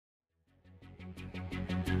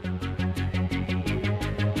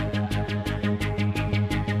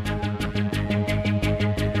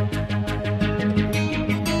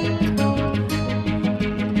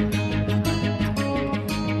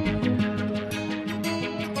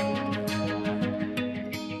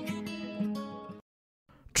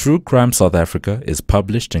True Crime South Africa is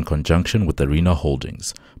published in conjunction with Arena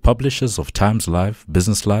Holdings, publishers of Times Live,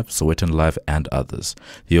 Business Live, Sowetan Live, and others.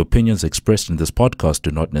 The opinions expressed in this podcast do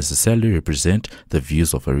not necessarily represent the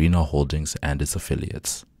views of Arena Holdings and its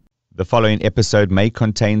affiliates. The following episode may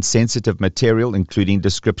contain sensitive material, including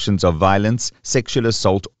descriptions of violence, sexual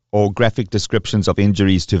assault, or graphic descriptions of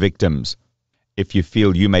injuries to victims. If you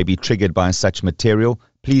feel you may be triggered by such material,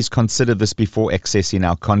 please consider this before accessing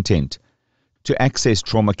our content. To access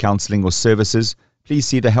trauma counseling or services, please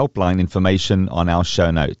see the helpline information on our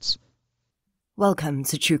show notes. Welcome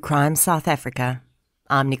to True Crime South Africa.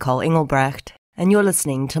 I'm Nicole Engelbrecht, and you're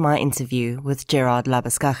listening to my interview with Gerard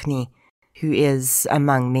Labuschagne, who is,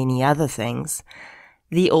 among many other things,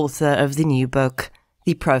 the author of the new book,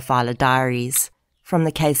 The Profiler Diaries, from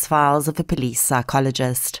the case files of a police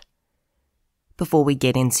psychologist. Before we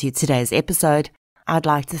get into today's episode, I'd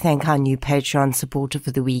like to thank our new Patreon supporter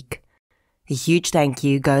for the week. A huge thank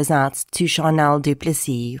you goes out to Chanel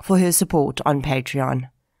Duplessis for her support on Patreon.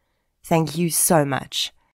 Thank you so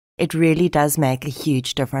much. It really does make a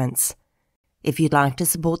huge difference. If you'd like to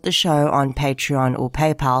support the show on Patreon or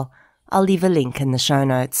PayPal, I'll leave a link in the show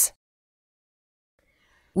notes.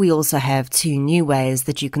 We also have two new ways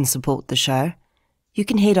that you can support the show. You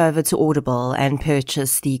can head over to Audible and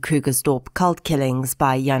purchase the Krugersdorp Cult Killings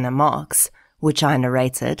by Jana Marx, which I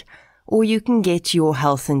narrated, or you can get your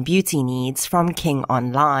health and beauty needs from King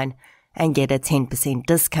Online and get a 10%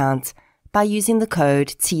 discount by using the code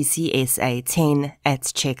TCSA10 at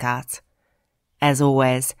checkout. As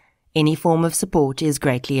always, any form of support is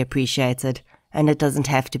greatly appreciated, and it doesn't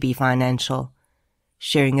have to be financial.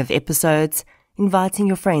 Sharing of episodes, inviting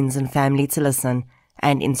your friends and family to listen,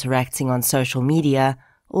 and interacting on social media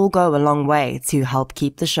all go a long way to help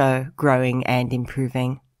keep the show growing and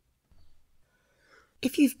improving.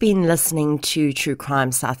 If you've been listening to True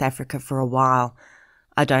Crime South Africa for a while,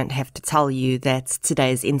 I don't have to tell you that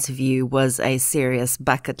today's interview was a serious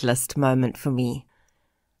bucket list moment for me.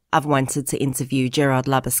 I've wanted to interview Gerard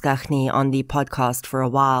Labuschagne on the podcast for a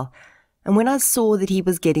while, and when I saw that he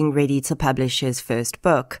was getting ready to publish his first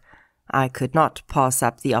book, I could not pass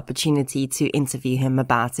up the opportunity to interview him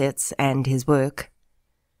about it and his work.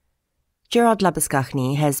 Gerard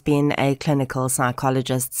Labuschagne has been a clinical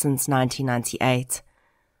psychologist since 1998.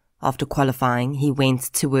 After qualifying, he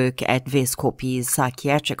went to work at Westkopie's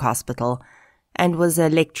psychiatric hospital and was a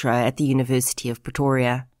lecturer at the University of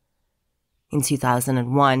Pretoria. In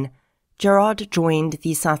 2001, Gerard joined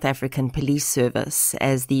the South African Police Service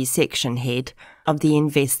as the section head of the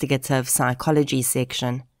Investigative Psychology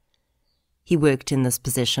section. He worked in this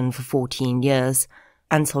position for 14 years,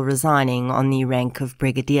 until resigning on the rank of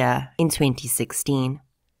brigadier in 2016.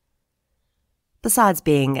 Besides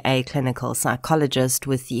being a clinical psychologist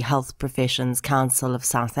with the Health Professions Council of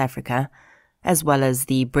South Africa, as well as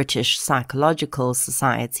the British Psychological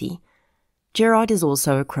Society, Gerard is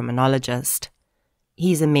also a criminologist.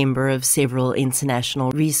 He's a member of several international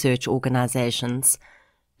research organizations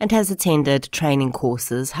and has attended training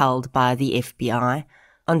courses held by the FBI,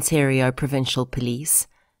 Ontario Provincial Police,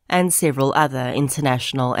 and several other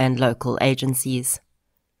international and local agencies.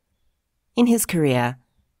 In his career,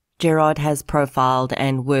 Gerard has profiled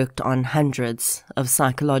and worked on hundreds of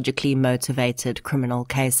psychologically motivated criminal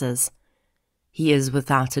cases. He is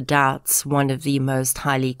without a doubt one of the most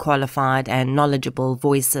highly qualified and knowledgeable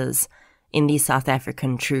voices in the South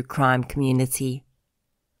African true crime community.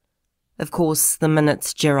 Of course, the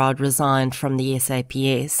minute Gerard resigned from the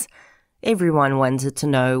SAPS, everyone wanted to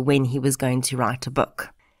know when he was going to write a book,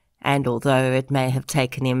 and although it may have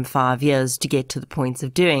taken him 5 years to get to the point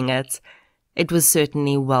of doing it, it was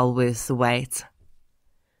certainly well worth the wait.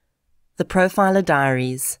 The Profiler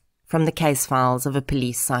Diaries, from the case files of a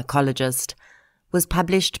police psychologist, was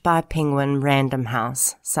published by Penguin Random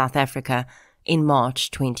House, South Africa, in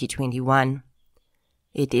March 2021.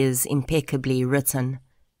 It is impeccably written,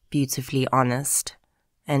 beautifully honest,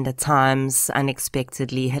 and at times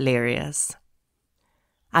unexpectedly hilarious.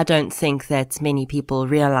 I don't think that many people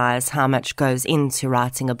realize how much goes into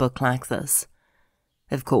writing a book like this.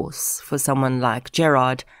 Of course, for someone like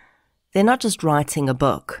Gerard, they're not just writing a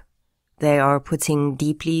book. They are putting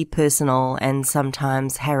deeply personal and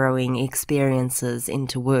sometimes harrowing experiences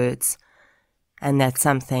into words. And that's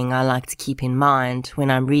something I like to keep in mind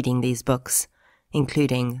when I'm reading these books,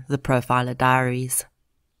 including The Profiler Diaries.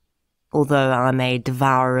 Although I may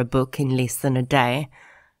devour a book in less than a day,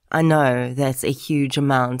 I know that a huge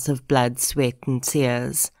amount of blood, sweat and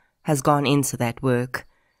tears has gone into that work,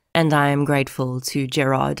 and I am grateful to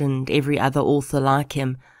Gerard and every other author like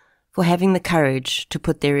him for having the courage to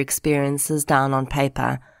put their experiences down on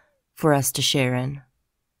paper for us to share in.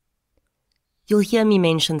 You'll hear me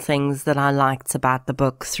mention things that I liked about the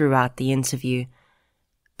book throughout the interview.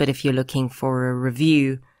 But if you're looking for a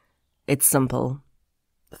review, it's simple.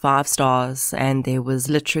 5 stars, and there was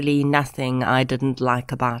literally nothing I didn't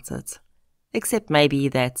like about it, except maybe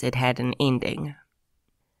that it had an ending.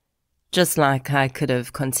 Just like I could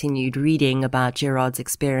have continued reading about Gerard's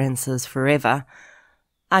experiences forever,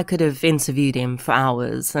 I could have interviewed him for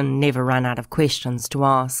hours and never run out of questions to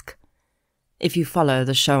ask. If you follow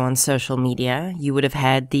the show on social media, you would have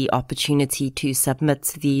had the opportunity to submit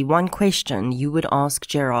the one question you would ask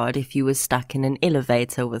Gerard if you were stuck in an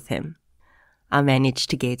elevator with him. I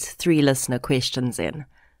managed to get 3 listener questions in,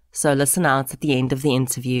 so listen out at the end of the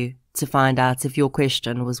interview to find out if your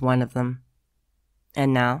question was one of them.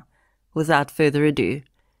 And now, without further ado,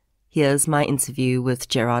 here's my interview with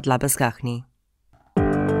Gerard Labuschagne.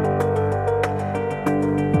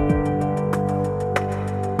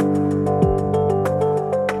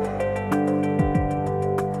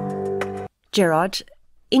 Gerard,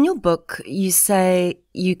 in your book, you say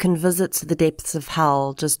you can visit the depths of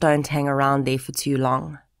hell, just don't hang around there for too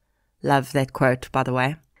long. Love that quote, by the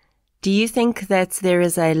way. Do you think that there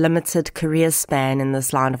is a limited career span in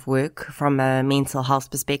this line of work from a mental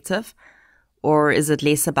health perspective? Or is it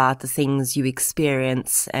less about the things you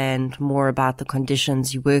experience and more about the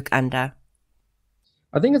conditions you work under?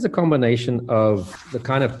 I think it's a combination of the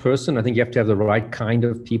kind of person. I think you have to have the right kind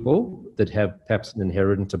of people that have perhaps an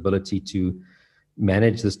inherent ability to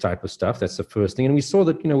manage this type of stuff. That's the first thing. And we saw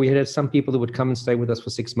that, we had some people that would come and stay with us for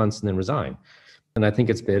 6 months and then resign. And I think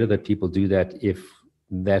it's better that people do that if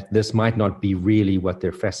this might not be really what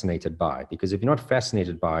they're fascinated by. Because if you're not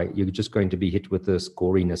fascinated by it, you're just going to be hit with this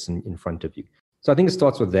goriness in front of you. So I think it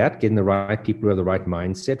starts with that, getting the right people who have the right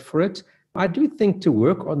mindset for it. I do think to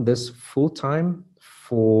work on this full-time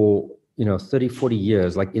for 30, 40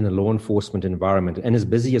 years, like in a law enforcement environment, and as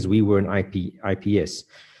busy as we were in IPS,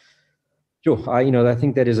 sure, I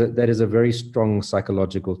think that is a very strong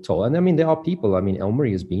psychological toll. And I mean, there are people. I mean,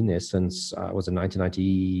 Elmarie has been there since was in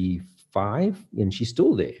 1995, and she's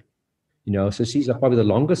still there. So she's probably the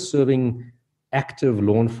longest-serving active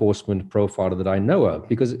law enforcement profiler that I know of.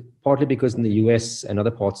 Partly because in the US and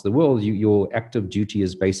other parts of the world, your active duty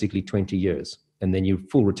is basically 20 years, and then you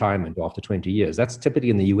full retirement after 20 years. That's typically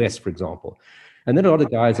in the US, for example. And then a lot of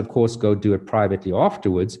guys, of course, go do it privately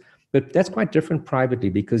afterwards. But that's quite different privately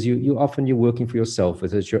because you're working for yourself.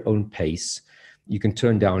 It's your own pace. You can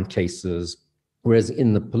turn down cases. Whereas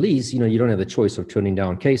in the police, you don't have the choice of turning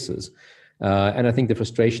down cases. And I think the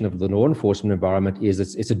frustration of the law enforcement environment is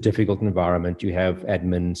it's a difficult environment. You have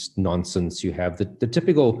admin nonsense. You have the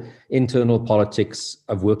typical internal politics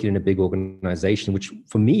of working in a big organization, which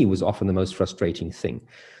for me was often the most frustrating thing.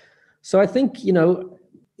 So I think,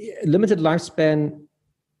 limited lifespan,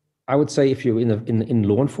 I would say if you're in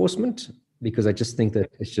law enforcement, because I just think that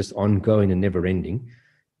it's just ongoing and never ending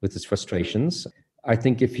with its frustrations. I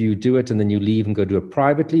think if you do it and then you leave and go do it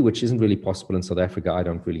privately, which isn't really possible in South Africa, I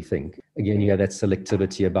don't really think. Again, you have that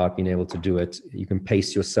selectivity about being able to do it. You can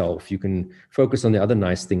pace yourself. You can focus on the other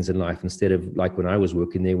nice things in life instead of like when I was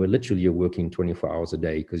working there, where literally you're working 24 hours a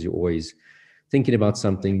day because you're always thinking about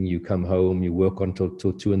something. You come home, you work until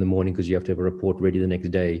 2 a.m. because you have to have a report ready the next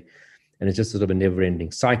day. And it's just sort of a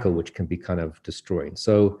never-ending cycle, which can be kind of destroying.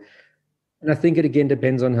 So, and I think it again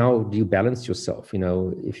depends on how do you balance yourself.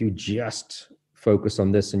 If you just focus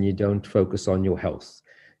on this and you don't focus on your health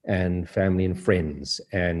and family and friends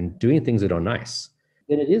and doing things that are nice,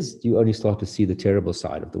 then you only start to see the terrible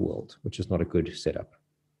side of the world, which is not a good setup.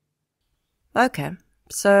 Okay.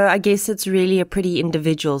 So I guess it's really a pretty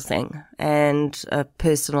individual thing and a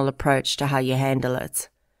personal approach to how you handle it.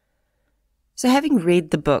 So having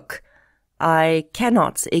read the book, I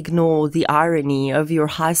cannot ignore the irony of your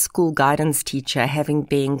high school guidance teacher having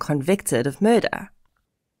been convicted of murder.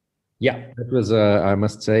 Yeah, that was, I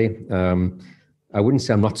must say, I wouldn't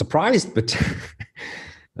say I'm not surprised, but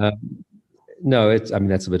no, that's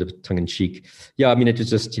a bit of tongue-in-cheek. Yeah, it was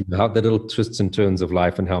just how the little twists and turns of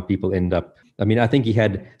life and how people end up. I think he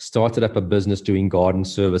had started up a business doing garden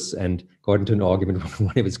service and got into an argument with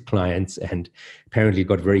one of his clients and apparently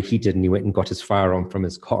got very heated and he went and got his firearm from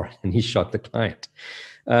his car and he shot the client.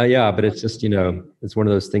 But it's just, it's one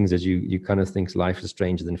of those things that you kind of think life is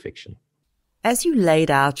stranger than fiction. As you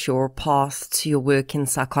laid out your path to your work in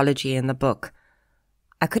psychology in the book,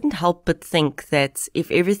 I couldn't help but think that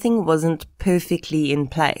if everything wasn't perfectly in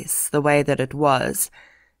place the way that it was,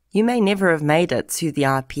 you may never have made it to the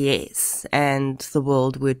IPS, and the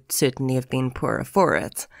world would certainly have been poorer for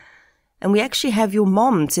it. And we actually have your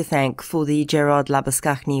mom to thank for the Gerard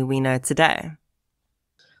Labuschagne we know today.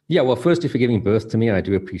 Yeah, well, firstly, for giving birth to me, I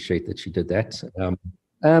do appreciate that she did that.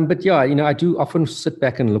 But yeah, I do often sit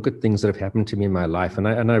back and look at things that have happened to me in my life. And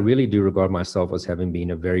I really do regard myself as having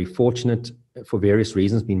been a very fortunate, for various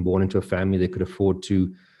reasons, being born into a family that could afford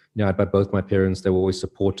to, by both my parents, they were always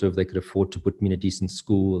supportive. They could afford to put me in a decent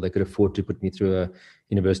school. They could afford to put me through a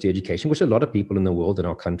university education, which a lot of people in the world, in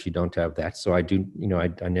our country, don't have that. So I do,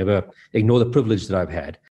 I never ignore the privilege that I've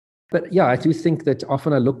had. But yeah, I do think that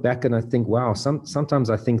often I look back and I think, wow, sometimes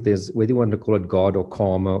I think there's, whether you want to call it God or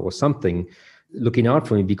karma or something, looking out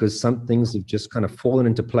for me, because some things have just kind of fallen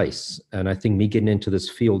into place. And I think me getting into this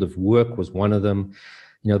field of work was one of them.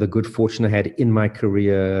 The good fortune I had in my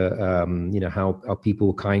career, how people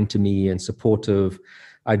were kind to me and supportive.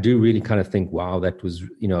 I do really kind of think, wow, that was,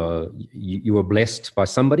 you were blessed by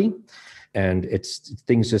somebody, and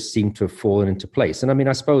things just seem to have fallen into place. And I mean,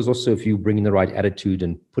 I suppose also if you bring in the right attitude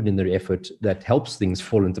and put in the effort, that helps things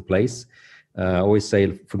fall into place. I always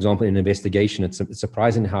say, for example, in investigation, it's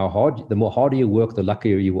surprising how hard, the more harder you work, the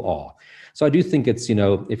luckier you are. So I do think it's,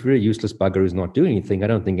 if you're a useless bugger who's not doing anything, I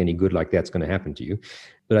don't think any good like that's going to happen to you.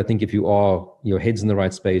 But I think if you are, your head's in the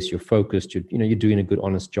right space, you're focused, you're doing a good,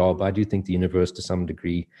 honest job, I do think the universe to some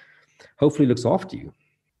degree hopefully looks after you.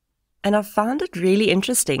 And I found it really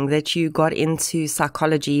interesting that you got into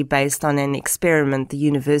psychology based on an experiment the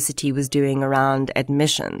university was doing around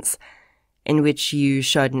admissions, in which you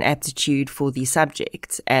showed an aptitude for the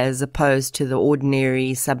subject as opposed to the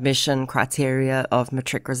ordinary submission criteria of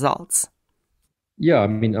matric results. Yeah, I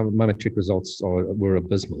mean, my matric results were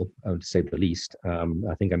abysmal, I would say the least.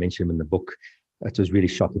 I think I mentioned them in the book. It was really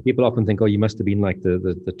shocking. People often think, oh, you must have been like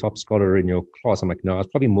the top scholar in your class. I'm like, no, I was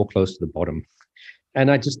probably more close to the bottom.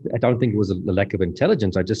 And I don't think it was a lack of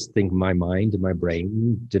intelligence. I just think my mind and my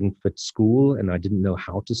brain didn't fit school, and I didn't know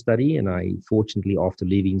how to study. And I, fortunately, after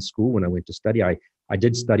leaving school, when I went to study, I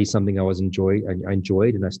did study something I enjoyed,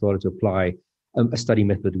 and I started to apply a study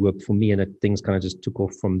method that worked for me, and things kind of just took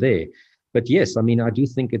off from there. But yes, I mean, I do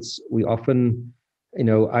think we often,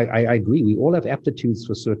 I agree. We all have aptitudes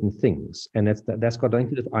for certain things, and that's got nothing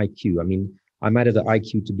to do with IQ. I mean, I might have the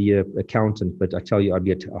IQ to be an accountant, but I tell you, I'd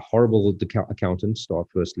be a horrible accountant,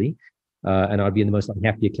 firstly, and I'd be the most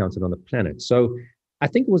unhappy accountant on the planet. So I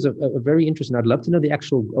think it was a very interesting, I'd love to know the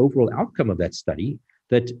actual overall outcome of that study,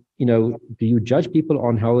 that, do you judge people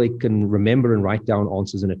on how they can remember and write down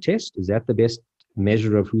answers in a test? Is that the best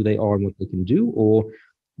measure of who they are and what they can do? Or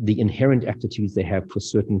the inherent aptitudes they have for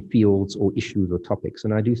certain fields or issues or topics?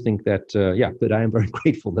 And I do think that, but I am very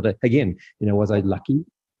grateful that, was I lucky?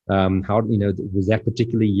 Was that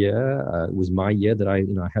particular year, was my year that I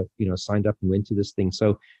have, signed up and went to this thing.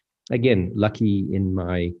 So again, lucky in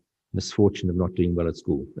my misfortune of not doing well at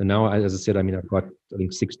school. And now, as I said, I mean, I've got, I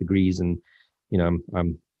think, 6 degrees, and, I'm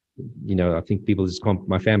I think people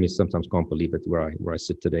my family sometimes can't believe it where I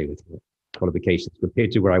sit today with qualifications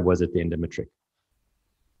compared to where I was at the end of matric.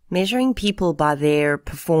 Measuring people by their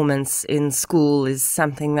performance in school is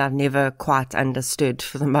something that I've never quite understood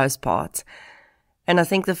for the most part. And I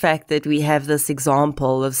think the fact that we have this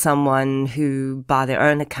example of someone who, by their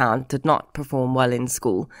own account, did not perform well in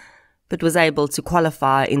school, but was able to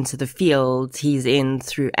qualify into the field he's in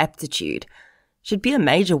through aptitude, should be a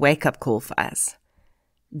major wake-up call for us.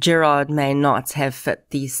 Gerard may not have fit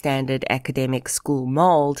the standard academic school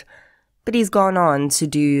mold, but he's gone on to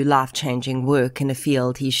do life-changing work in a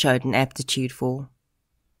field he showed an aptitude for.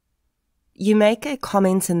 You make a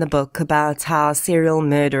comment in the book about how serial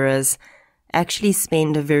murderers actually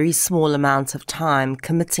spend a very small amount of time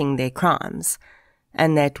committing their crimes,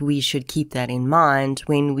 and that we should keep that in mind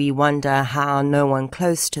when we wonder how no one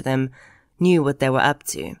close to them knew what they were up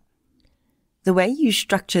to. The way you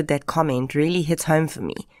structured that comment really hit home for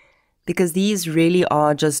me, because these really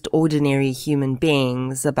are just ordinary human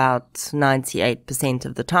beings about 98%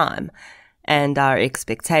 of the time, and our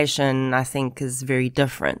expectation, I think, is very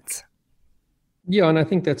different. Yeah, and I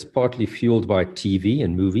think that's partly fueled by TV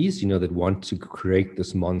and movies, that want to create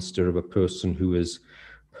this monster of a person who is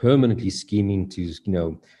permanently scheming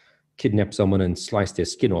to, kidnap someone and slice their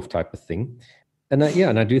skin off type of thing. And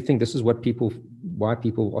I do think this is why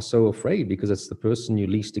people are so afraid, because it's the person you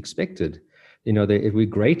least expected. It would be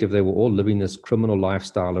great if they were all living this criminal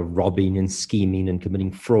lifestyle of robbing and scheming and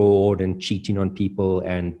committing fraud and cheating on people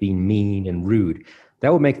and being mean and rude.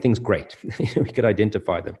 That would make things great. We could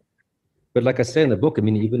identify them. But like I say in the book, I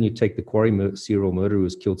mean, even you take the quarry serial murderer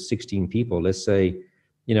who's killed 16 people, let's say,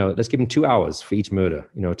 let's give him 2 hours for each murder,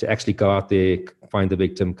 to actually go out there, find the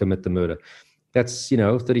victim, commit the murder. That's,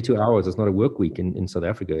 32 hours. It's not a work week in South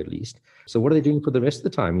Africa, at least. So what are they doing for the rest of the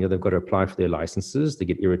time? They've got to apply for their licenses. They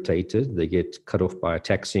get irritated. They get cut off by a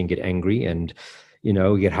taxi and get angry. And,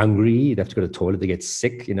 get hungry, they have to go to the toilet, they get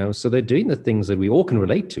sick, So they're doing the things that we all can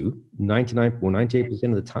relate to 99 or 98%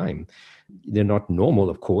 of the time. They're not normal,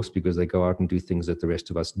 of course, because they go out and do things that the rest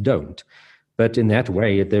of us don't. But in that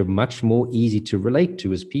way, they're much more easy to relate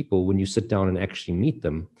to as people when you sit down and actually meet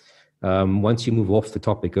them. Once you move off the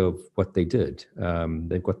topic of what they did,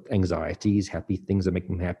 they've got anxieties, happy things that make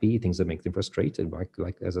them happy, things that make them frustrated,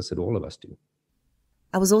 like as I said, all of us do.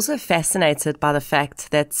 I was also fascinated by the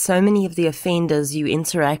fact that so many of the offenders you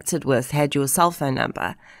interacted with had your cell phone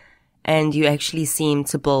number, and you actually seemed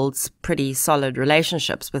to build pretty solid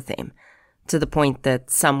relationships with them, to the point that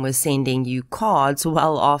some were sending you cards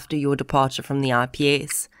well after your departure from the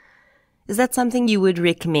IPS. Is that something you would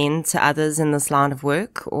recommend to others in this line of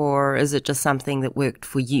work, or is it just something that worked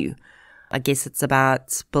for you? I guess it's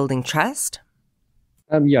about building trust.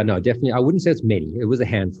 Yeah, no, definitely. I wouldn't say it's many. It was a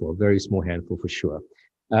handful, a very small handful for sure.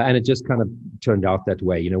 And it just kind of turned out that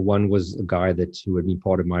way. One was a guy who had been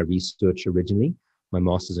part of my research originally, my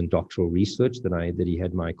master's in doctoral research, that he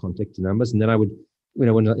had my contact numbers. And then I would, when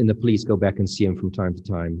in the police, go back and see him from time to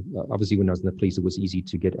time. Obviously, when I was in the police, it was easy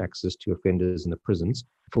to get access to offenders in the prisons.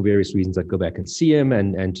 For various reasons, I'd go back and see him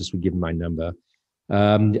and just would give him my number.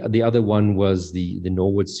 The other one was the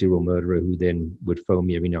Norwood serial murderer, who then would phone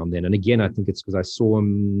me every now and then. And again, I think it's because I saw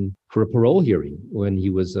him for a parole hearing when he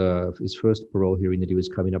was his first parole hearing that he was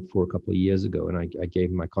coming up for a couple of years ago. And I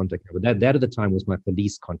gave him my contact number. That at the time was my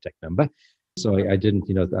police contact number. So I didn't,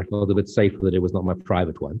 I felt a bit safer that it was not my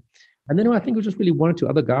private one. And then I think it was just really one or two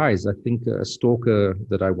other guys. I think a stalker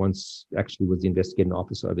that I once actually was the investigating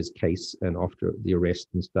officer of his case and after the arrest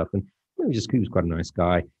and stuff. And he was quite a nice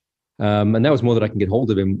guy. And that was more that I can get hold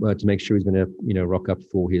of him to make sure he's going to, rock up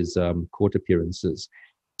for his court appearances.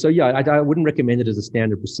 So yeah, I wouldn't recommend it as a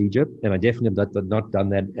standard procedure, and I definitely have not done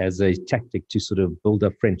that as a tactic to sort of build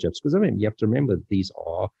up friendships. Because you have to remember these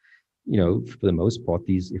are, for the most part,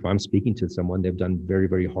 if I'm speaking to someone, they've done very,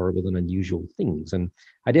 very horrible and unusual things, and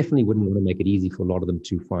I definitely wouldn't want to make it easy for a lot of them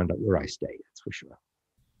to find out where I stay. That's for sure.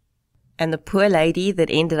 And the poor lady that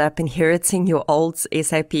ended up inheriting your old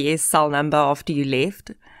SAPS cell number after you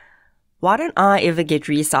left. Why don't I ever get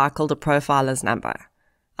recycled a profiler's number?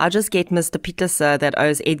 I just get Mr. Pieterse that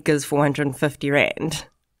owes Edgar's 450 Rand.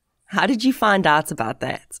 How did you find out about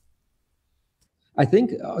that? I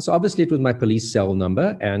think, so obviously it was my police cell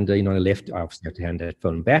number, and, I left, I obviously had to hand that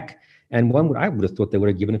phone back. And I would have thought they would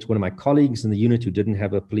have given it to one of my colleagues in the unit who didn't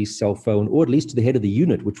have a police cell phone, or at least to the head of the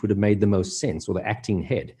unit, which would have made the most sense, or the acting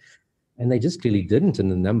head. And they just clearly didn't,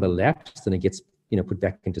 and the number lapsed, and it gets, put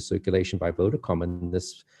back into circulation by Vodacom, and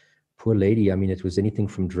this poor lady, it was anything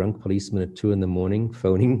from drunk policemen at 2 a.m.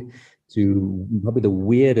 phoning to probably the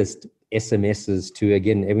weirdest SMSs to,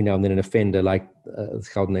 again, every now and then an offender like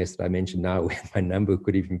Gaudenhuis that I mentioned now, with my number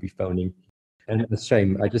could even be phoning. And it's a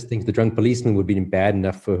shame. I just think the drunk policeman would be bad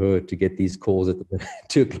enough for her to get these calls at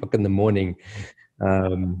 2 o'clock in the morning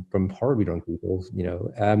from horribly drunk people,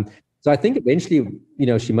 So I think eventually,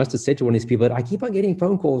 she must have said to one of these people that I keep on getting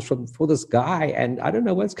phone calls for this guy, and I don't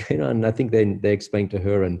know what's going on. And I think then they explained to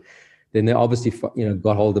her, and then they obviously,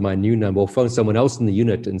 got hold of my new number or phoned someone else in the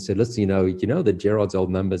unit and said, listen, that Gerard's old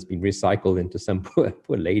number has been recycled into some poor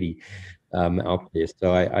lady out there.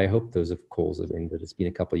 So I hope those calls have ended. It's been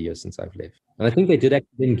a couple of years since I've left. And I think they did actually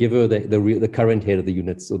then give her the current head of the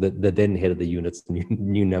units, or the then head of the units, the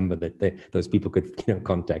new number that those people could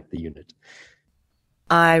contact the unit.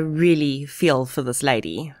 I really feel for this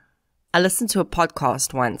lady. I listened to a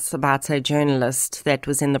podcast once about a journalist that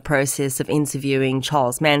was in the process of interviewing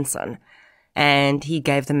Charles Manson, and he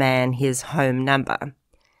gave the man his home number.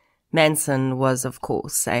 Manson was, of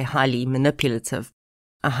course, a highly manipulative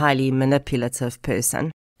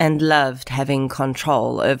person and loved having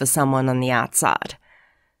control over someone on the outside.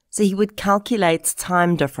 So he would calculate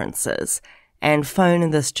time differences and phone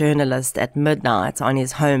this journalist at midnight on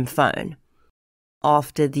his home phone.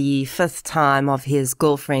 After the 5th time of his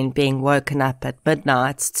girlfriend being woken up at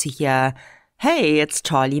midnight to hear, "Hey, it's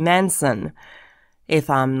Charlie Manson." If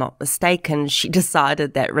I'm not mistaken, she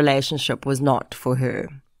decided that relationship was not for her.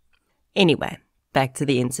 Anyway, back to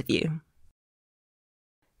the interview.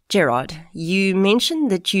 Gerard, you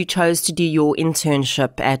mentioned that you chose to do your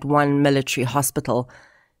internship at one military hospital,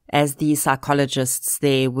 as the psychologists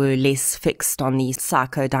there were less fixed on the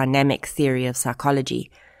psychodynamic theory of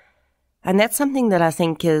psychology. And that's something that I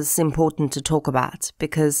think is important to talk about,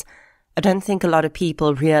 because I don't think a lot of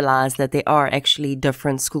people realize that there are actually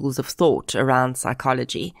different schools of thought around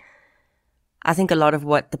psychology. I think a lot of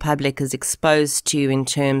what the public is exposed to in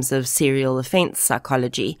terms of serial offense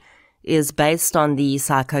psychology is based on the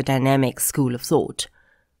psychodynamic school of thought,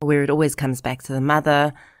 where it always comes back to the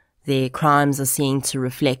mother, Their crimes are seen to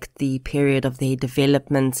reflect the period of their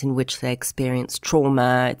development in which they experience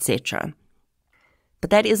trauma, etc.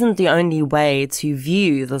 But that isn't the only way to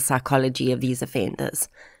view the psychology of these offenders,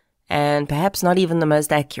 and perhaps not even the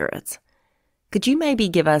most accurate. Could you maybe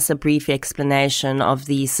give us a brief explanation of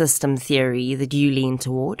the system theory that you lean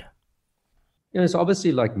toward? So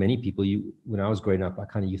obviously, like many people, when I was growing up,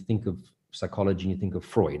 you think of psychology and you think of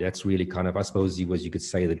Freud. That's really kind of, I suppose he was, you could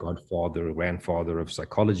say, the godfather or grandfather of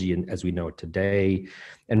psychology, and as we know it today,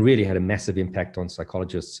 and really had a massive impact on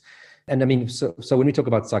psychologists. And I mean, so when we talk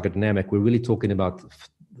about psychodynamic, we're really talking about,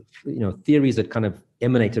 theories that kind of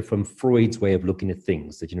emanated from Freud's way of looking at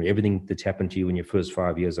things, that, everything that's happened to you in your first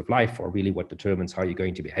 5 years of life are really what determines how you're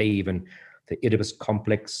going to behave, and the Oedipus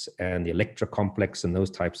complex and the Electra complex and those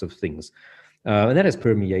types of things. And that has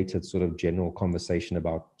permeated sort of general conversation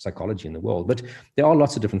about psychology in the world. But there are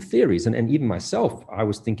lots of different theories. And even myself, I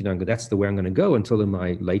was thinking, that's the way I'm going to go, until in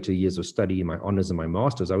my later years of study, my honors and my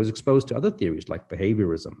masters, I was exposed to other theories like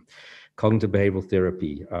behaviorism, cognitive behavioral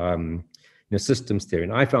therapy, systems theory.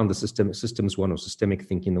 And I found the systems one, or systemic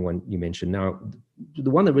thinking, the one you mentioned now, the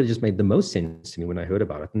one that really just made the most sense to me when I heard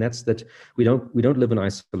about it. And that's that we don't live in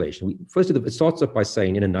isolation. It starts off by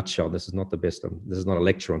saying, in a nutshell, this is not the best, this is not a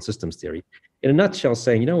lecture on systems theory. In a nutshell,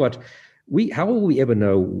 saying, how will we ever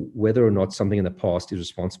know whether or not something in the past is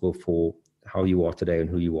responsible for how you are today and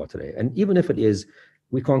who you are today? And even if it is,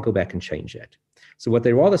 we can't go back and change that. So what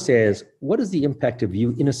they rather say is, what is the impact of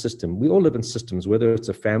you in a system? We all live in systems, whether it's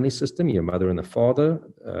a family system, your mother and the father,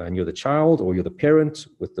 and you're the child, or you're the parent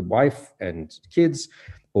with the wife and kids,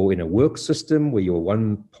 or in a work system where you're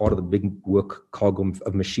one part of the big work cog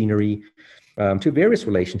of machinery, to various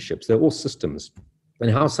relationships. They're all systems. And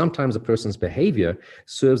how sometimes a person's behavior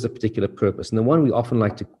serves a particular purpose. And the one we often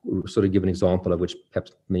like to sort of give an example of, which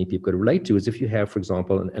perhaps many people could relate to, is if you have, for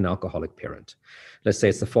example, an alcoholic parent. Let's say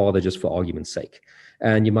it's the father, just for argument's sake.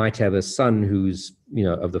 And you might have a son who's,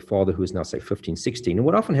 of the father who is now, say, 15, 16. And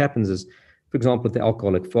what often happens is, for example, with the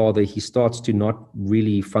alcoholic father, he starts to not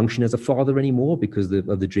really function as a father anymore because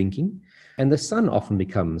of the drinking. And the son often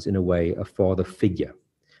becomes, in a way, a father figure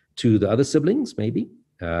to the other siblings, maybe.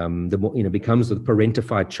 Becomes the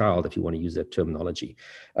parentified child, if you want to use that terminology.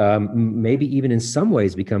 Maybe even in some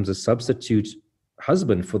ways becomes a substitute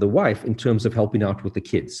husband for the wife in terms of helping out with the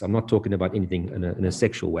kids. I'm not talking about anything in a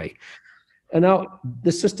sexual way. And now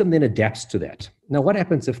the system then adapts to that. Now, what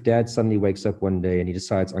happens if dad suddenly wakes up one day and he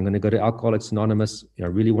decides, I'm going to go to Alcoholics Anonymous, I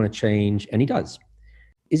really want to change, and he does?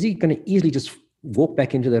 Is he going to easily just walk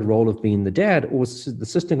back into that role of being the dad, or is the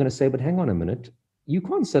system going to say, but hang on a minute, you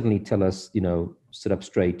can't suddenly tell us, sit up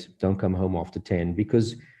straight, don't come home after 10,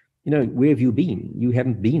 because, where have you been? You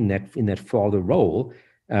haven't been in that father role.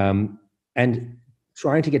 And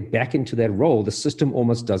trying to get back into that role, the system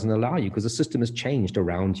almost doesn't allow you, because the system has changed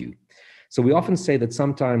around you. So we often say that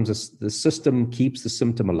sometimes the system keeps the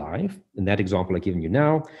symptom alive, in that example I've given you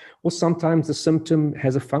now, or sometimes the symptom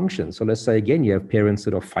has a function. So let's say, again, you have parents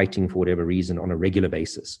that are fighting for whatever reason on a regular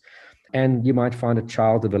basis. And you might find a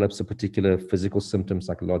child develops a particular physical symptom,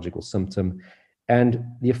 psychological symptom. And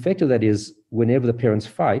the effect of that is, whenever the parents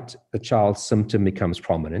fight, the child's symptom becomes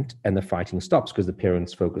prominent and the fighting stops because the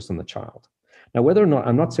parents focus on the child. Now, whether or not,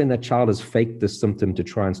 I'm not saying that child has faked this symptom to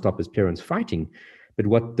try and stop his parents fighting, but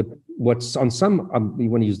what's on some, we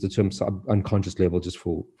want to use the term unconscious level just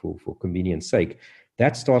for convenience sake,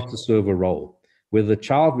 that starts to serve a role. Whether the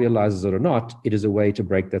child realizes it or not, it is a way to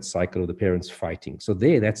break that cycle of the parents fighting. So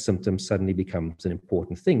that symptom suddenly becomes an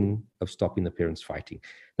important thing of stopping the parents fighting.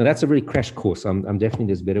 Now, that's a really crash course. I'm definitely,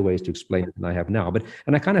 there's better ways to explain it than I have now.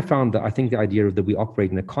 And I kind of found that I think the idea of that we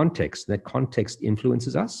operate in a context, that context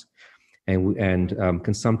influences us and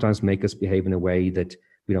can sometimes make us behave in a way that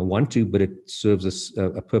we don't want to, but it serves us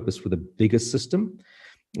a purpose for the bigger system.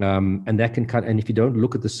 And that can and if you don't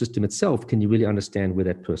look at the system itself, can you really understand where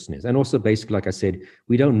that person is? And also, basically, like I said,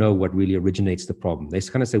 we don't know what really originates the problem. They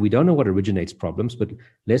kind of say we don't know what originates problems, but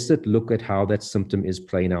let's look at how that symptom is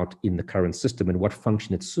playing out in the current system and what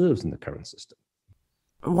function it serves in the current system.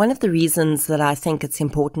 One of the reasons that I think it's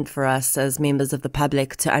important for us as members of the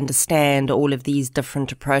public to understand all of these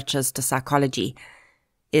different approaches to psychology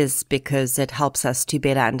is because it helps us to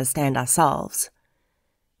better understand ourselves.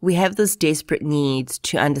 We have this desperate need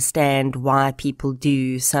to understand why people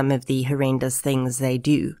do some of the horrendous things they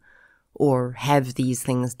do, or have these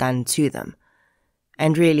things done to them.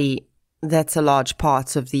 And really, that's a large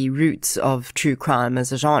part of the roots of true crime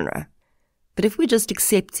as a genre. But if we're just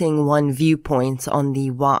accepting one viewpoint on the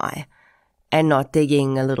why, and not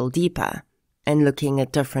digging a little deeper, and looking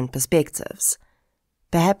at different perspectives,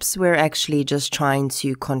 perhaps we're actually just trying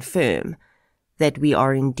to confirm that we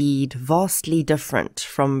are indeed vastly different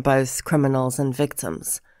from both criminals and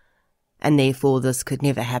victims, and therefore this could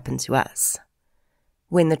never happen to us.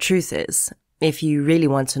 When the truth is, if you really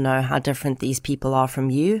want to know how different these people are from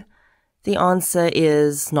you, the answer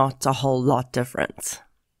is not a whole lot different.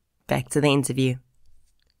 Back to the interview.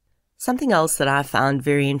 Something else that I found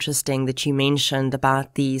very interesting that you mentioned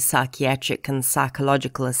about the psychiatric and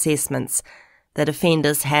psychological assessments that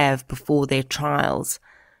offenders have before their trials,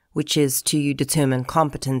 which is to determine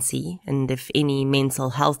competency and if any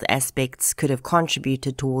mental health aspects could have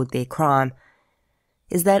contributed toward their crime,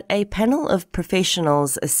 is that a panel of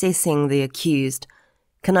professionals assessing the accused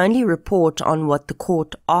can only report on what the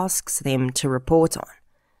court asks them to report on.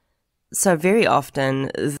 So very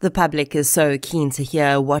often, the public is so keen to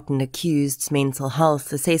hear what an accused's mental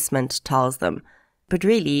health assessment tells them, but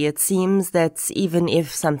really it seems that even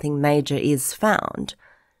if something major is found,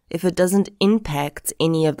 if it doesn't impact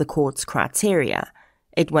any of the court's criteria,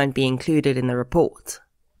 it won't be included in the report.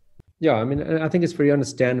 Yeah, I mean, I think it's very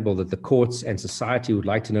understandable that the courts and society would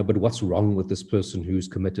like to know, but what's wrong with this person who's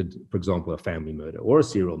committed, for example, a family murder or a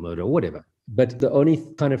serial murder or whatever. But the only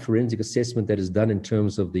kind of forensic assessment that is done in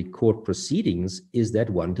terms of the court proceedings is that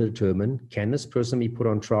one to determine, can this person be put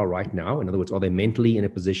on trial right now? In other words, are they mentally in a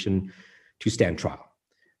position to stand trial?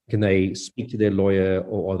 Can they speak to their lawyer,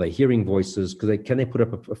 or are they hearing voices? Can they put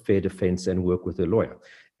up a fair defense and work with their lawyer?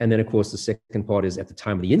 And then, of course, the second part is, at the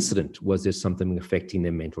time of the incident, was there something affecting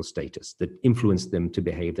their mental status that influenced them to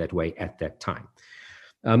behave that way at that time?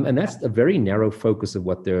 And that's a very narrow focus of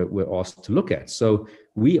what we're asked to look at. So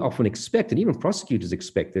we often expect, and even prosecutors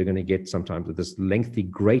expect, they're going to get sometimes with this lengthy,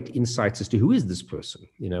 great insights as to who is this person?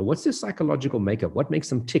 What's their psychological makeup? What makes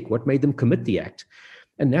them tick? What made them commit the act?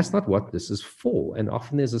 And that's not what this is for. And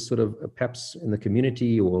often there's a sort of, perhaps in the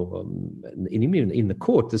community or even in the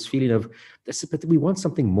court, this feeling of, but we want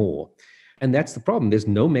something more. And that's the problem. There's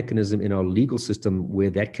no mechanism in our legal system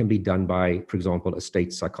where that can be done by, for example, a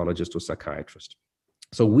state psychologist or psychiatrist.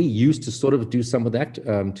 So we used to sort of do some of that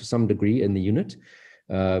to some degree in the unit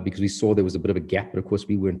because we saw there was a bit of a gap. But of course,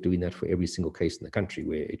 we weren't doing that for every single case in the country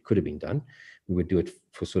where it could have been done. We would do it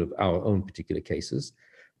for sort of our own particular cases.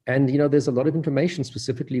 And, there's a lot of information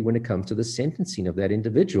specifically when it comes to the sentencing of that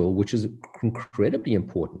individual, which is incredibly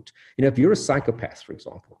important. If you're a psychopath, for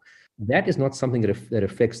example, that is not something that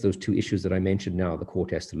affects those two issues that I mentioned now the court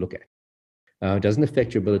has to look at. It doesn't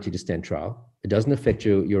affect your ability to stand trial. It doesn't affect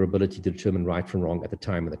your ability to determine right from wrong at the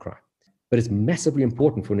time of the crime. But it's massively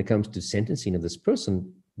important when it comes to sentencing of this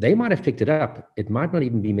person. They might have picked it up. It might not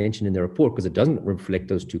even be mentioned in their report because it doesn't reflect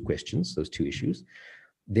those two questions, those two issues.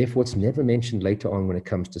 Therefore, it's never mentioned later on when it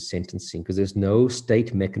comes to sentencing because there's no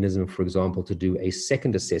state mechanism, for example, to do a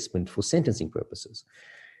second assessment for sentencing purposes.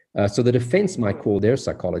 So the defense might call their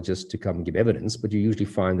psychologist to come and give evidence, but you usually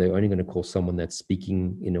find they're only going to call someone that's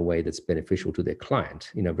speaking in a way that's beneficial to their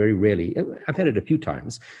client. Very rarely, I've had it a few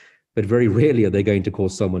times, but very rarely are they going to call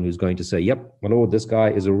someone who's going to say, yep, my lord, this guy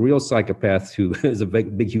is a real psychopath who is a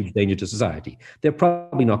big, huge danger to society. They're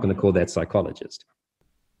probably not going to call that psychologist.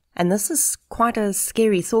 And this is quite a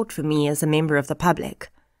scary thought for me as a member of the public.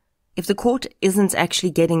 If the court isn't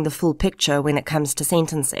actually getting the full picture when it comes to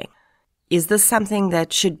sentencing, is this something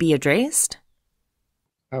that should be addressed?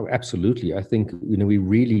 Oh, absolutely. I think, we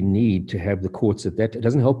really need to have the courts at that. It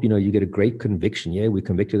doesn't help, you get a great conviction. Yeah, we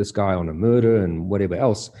convicted this guy on a murder and whatever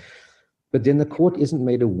else. But then the court isn't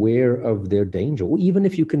made aware of their danger. Or even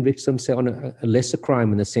if you convict them, say, on a lesser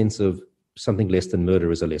crime in the sense of something less than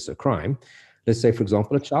murder is a lesser crime. Let's say, for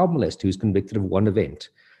example, a child molester who's convicted of one event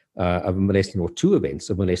of molesting, or two events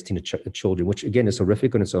of molesting children, which again is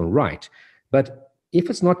horrific in its own right. But if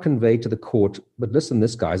it's not conveyed to the court, but listen,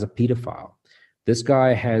 this guy's a pedophile. This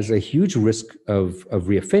guy has a huge risk of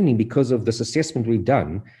reoffending because of this assessment we've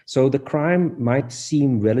done. So the crime might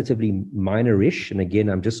seem relatively minor-ish. And again,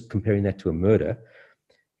 I'm just comparing that to a murder.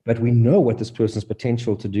 But we know what this person's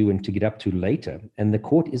potential to do and to get up to later. And the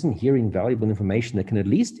court isn't hearing valuable information that can at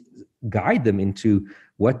least guide them into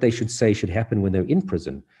what they should say should happen when they're in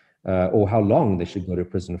prison, or how long they should go to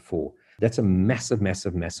prison for. That's a massive,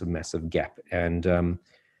 massive, massive, massive gap. And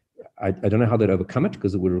I don't know how they'd overcome it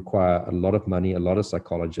because it would require a lot of money, a lot of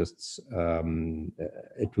psychologists.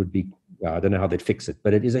 It would be, I don't know how they'd fix it,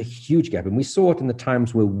 but it is a huge gap. And we saw it in the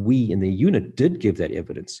times where we in the unit did give that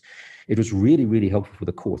evidence. It was really, really helpful for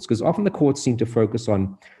the courts because often the courts seem to focus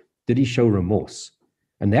on, did he show remorse?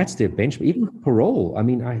 And that's their benchmark. Even parole. I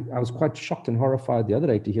mean, I was quite shocked and horrified the other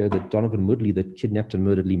day to hear that Donovan Woodley, that kidnapped and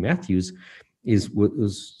murdered Lee Matthews,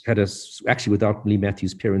 actually without Lee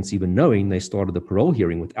Matthews' parents even knowing, they started the parole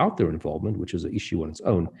hearing without their involvement, which is an issue on its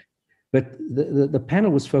own. But the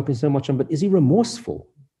panel was focusing so much on, but is he remorseful?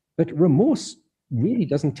 But remorse really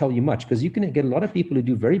doesn't tell you much, because you can get a lot of people who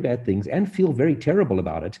do very bad things and feel very terrible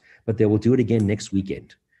about it, but they will do it again next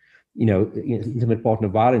weekend. Intimate partner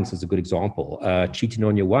violence is a good example. Cheating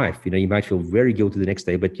on your wife, you might feel very guilty the next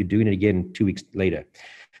day, but you're doing it again 2 weeks later.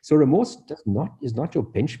 So remorse is not your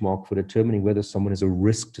benchmark for determining whether someone is a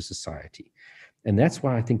risk to society. And that's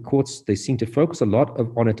why I think courts, they seem to focus a lot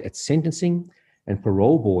on it at sentencing, and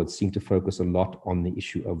parole boards seem to focus a lot on the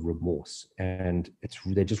issue of remorse. And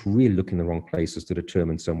they're just really looking in the wrong places to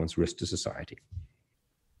determine someone's risk to society.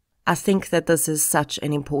 I think that this is such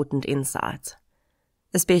an important insight,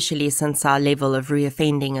 especially since our level of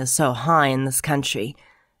reoffending is so high in this country,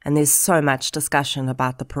 and there's so much discussion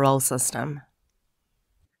about the parole system.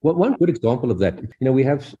 Well, one good example of that, we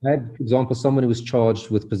have had, for example, someone who was charged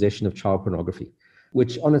with possession of child pornography,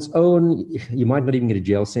 which on its own, you might not even get a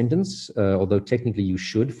jail sentence, although technically you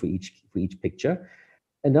should for each picture.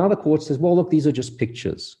 And now the court says, well, look, these are just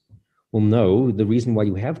pictures. Well, no, the reason why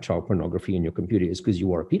you have child pornography in your computer is because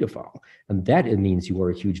you are a pedophile. And that it means you are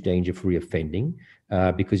a huge danger for reoffending,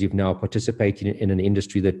 because you've now participated in an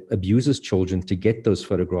industry that abuses children to get those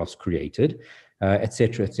photographs created, et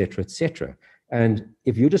cetera, et cetera, et cetera. And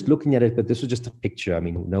if you're just looking at it, but this was just a picture,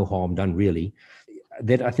 no harm done really,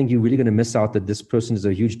 that I think you're really going to miss out that this person is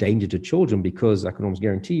a huge danger to children, because I can almost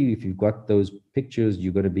guarantee you, if you've got those pictures,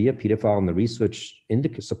 you're going to be a pedophile, and the research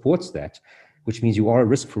supports that, which means you are a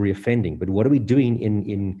risk for reoffending. But what are we doing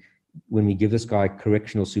in when we give this guy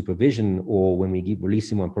correctional supervision, or when we release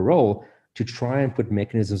him on parole, to try and put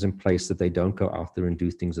mechanisms in place that they don't go out there and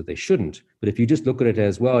do things that they shouldn't? But if you just look at it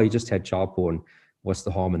as, well, you just had child porn, what's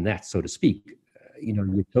the harm in that, so to speak?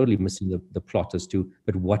 You're totally missing the plot as to,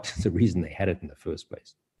 but what's the reason they had it in the first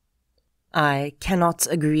place? I cannot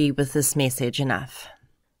agree with this message enough.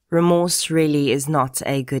 Remorse really is not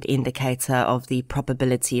a good indicator of the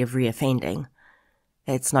probability of reoffending.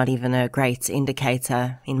 It's not even a great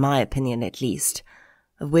indicator, in my opinion at least,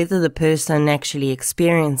 of whether the person actually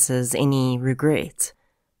experiences any regret,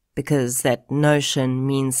 because that notion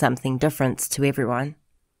means something different to everyone.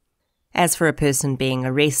 As for a person being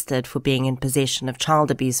arrested for being in possession of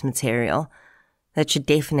child abuse material, that should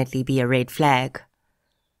definitely be a red flag.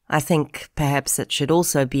 I think perhaps it should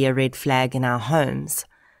also be a red flag in our homes.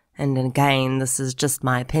 And again, this is just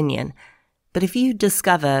my opinion. But if you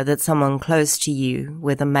discover that someone close to you,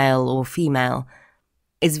 whether male or female,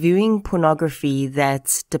 is viewing pornography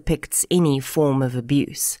that depicts any form of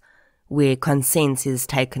abuse, where consent is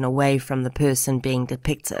taken away from the person being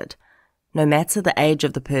depicted, no matter the age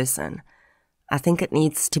of the person, I think it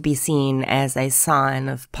needs to be seen as a sign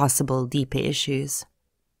of possible deeper issues.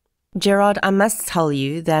 Gerard, I must tell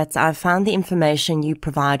you that I found the information you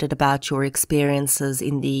provided about your experiences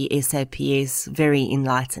in the SAPS very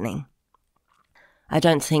enlightening. I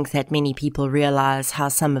don't think that many people realize how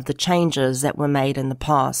some of the changes that were made in the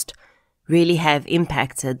past really have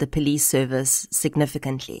impacted the police service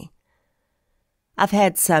significantly. I've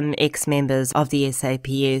had some ex-members of the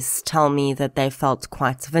SAPS tell me that they felt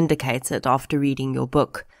quite vindicated after reading your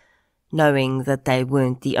book, knowing that they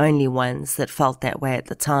weren't the only ones that felt that way at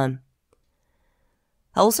the time.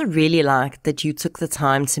 I also really liked that you took the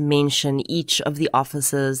time to mention each of the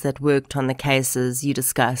officers that worked on the cases you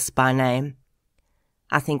discussed by name.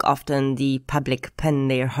 I think often the public pin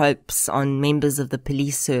their hopes on members of the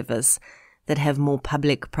police service that have more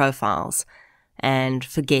public profiles, and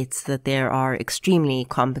forgets that there are extremely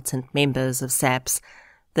competent members of SAPS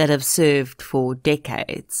that have served for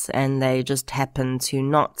decades, and they just happen to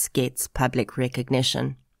not get public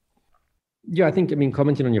recognition. Yeah, I think,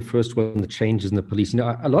 commenting on your first one, the changes in the police,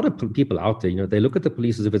 a lot of people out there, they look at the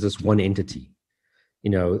police as if it's this one entity,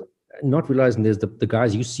 not realizing there's the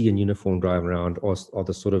guys you see in uniform driving around are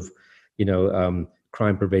the sort of,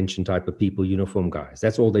 crime prevention type of people, uniform guys.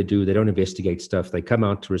 That's all they do. They don't investigate stuff. They come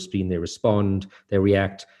out to respond, they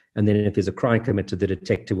react. And then if there's a crime committed, the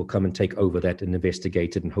detective will come and take over that and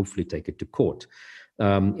investigate it and hopefully take it to court.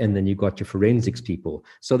 And then you've got your forensics people.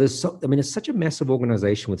 So it's such a massive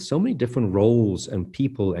organization with so many different roles and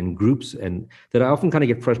people and groups, and that I often kind of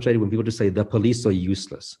get frustrated when people just say the police are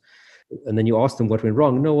useless. And then you ask them what went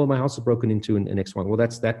wrong. No, well, my house was broken into and X one. Well,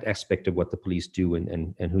 that's that aspect of what the police do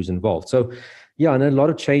and who's involved. So, yeah, and a lot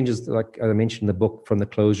of changes, like I mentioned in the book, from the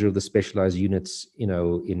closure of the specialized units,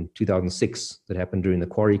 in 2006 that happened during the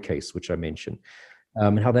Quarry case, which I mentioned,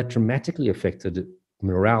 and how that dramatically affected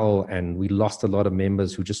morale. And we lost a lot of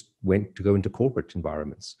members who just went to go into corporate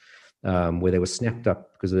environments where they were snapped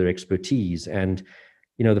up because of their expertise. And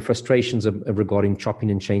the frustrations of regarding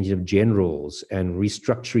chopping and changing of generals and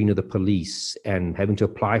restructuring of the police and having to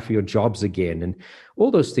apply for your jobs again. And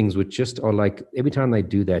all those things which just are like, every time they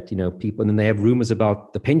do that, people, and then they have rumors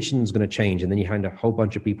about the pension is going to change. And then you find a whole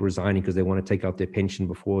bunch of people resigning because they want to take out their pension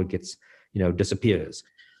before it gets, disappears.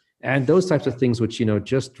 And those types of things, which,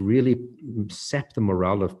 just really sap the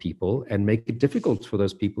morale of people and make it difficult for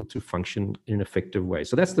those people to function in an effective way.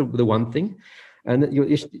 So that's the one thing. And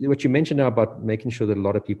what you mentioned now about making sure that a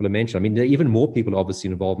lot of people are mentioned. I mean, there are even more people obviously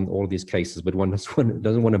involved in all of these cases, but one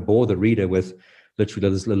doesn't want to bore the reader with literally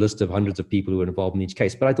a list of hundreds of people who are involved in each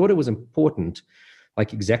case. But I thought it was important,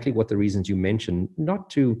 like exactly what the reasons you mentioned,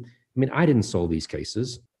 I didn't solve these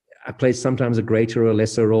cases. I played sometimes a greater or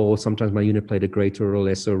lesser role. Sometimes my unit played a greater or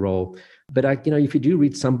lesser role. But if you do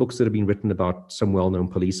read some books that have been written about some well-known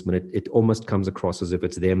policemen, it almost comes across as if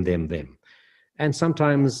it's them. And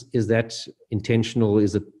sometimes is that intentional?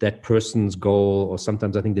 Is it that person's goal? Or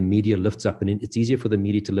sometimes I think the media lifts up, and it's easier for the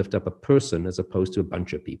media to lift up a person as opposed to a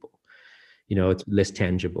bunch of people. It's less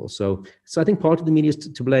tangible. So I think part of the media is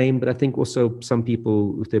to blame, but I think also some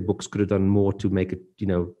people with their books could have done more to make it,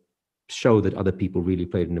 show that other people really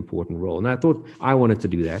played an important role. And I thought I wanted to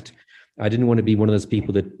do that. I didn't want to be one of those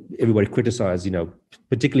people that everybody criticized,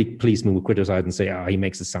 particularly policemen would criticize and say, he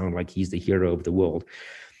makes it sound like he's the hero of the world.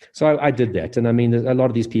 So I did that. And I mean, a lot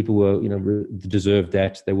of these people were, deserved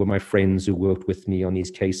that. They were my friends who worked with me on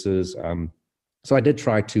these cases. So I did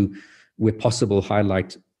try to, where possible,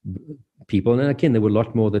 highlight people. And again, there were a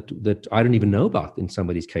lot more that I don't even know about in some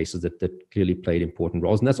of these cases that clearly played important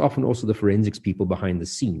roles. And that's often also the forensics people behind the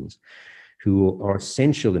scenes who are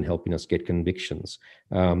essential in helping us get convictions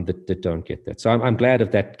that don't get that. So I'm glad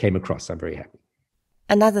if that came across. I'm very happy.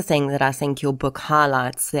 Another thing that I think your book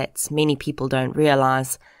highlights that many people don't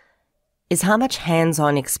realize is how much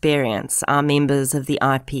hands-on experience our members of the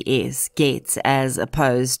IPS get as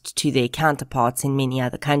opposed to their counterparts in many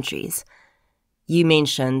other countries. You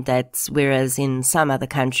mentioned that whereas in some other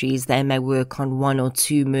countries they may work on 1 or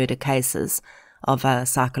 2 murder cases of a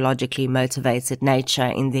psychologically motivated nature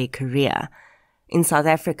in their career, in South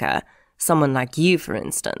Africa, someone like you, for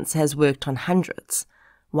instance, has worked on hundreds.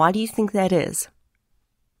 Why do you think that is?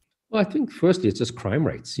 Well, I think firstly, it's just crime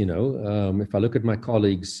rates. If I look at my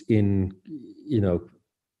colleagues in,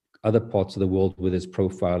 other parts of the world where there's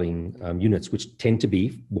profiling units, which tend to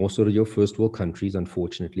be more sort of your first world countries,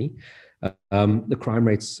 unfortunately, the crime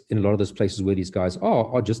rates in a lot of those places where these guys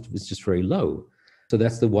are just very low. So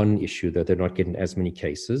that's the one issue, that they're not getting as many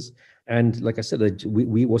cases. And like I said,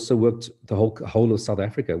 we also worked the whole of South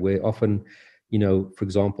Africa, where often, for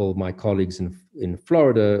example, my colleagues in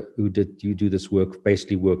Florida who do this work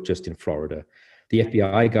basically work just in Florida. The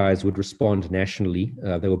FBI guys would respond nationally.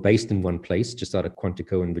 They were based in one place, just out of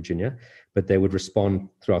Quantico in Virginia, but they would respond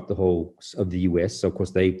throughout the whole of the US. So of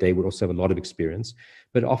course they would also have a lot of experience,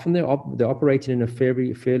 but often they're operating in a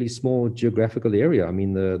fairly small geographical area. I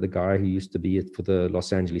mean, the guy who used to be for the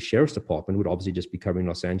Los Angeles Sheriff's Department would obviously just be covering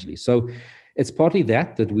Los Angeles. So it's partly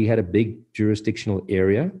that we had a big jurisdictional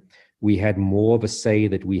area. We had more of a say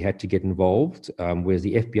that we had to get involved, whereas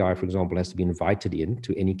the FBI, for example, has to be invited in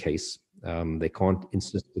to any case. They can't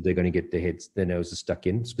insist that they're going to get their noses stuck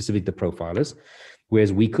in, specifically the profilers,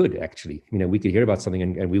 whereas we could actually, we could hear about something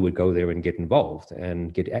and we would go there and get involved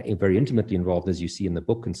and get very intimately involved, as you see in the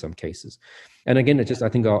book in some cases. And again, I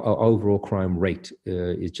think our overall crime rate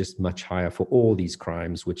is just much higher for all these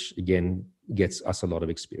crimes, which again gets us a lot of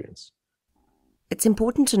experience. It's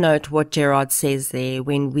important to note what Gerard says there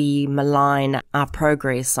when we malign our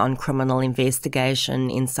progress on criminal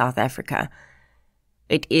investigation in South Africa.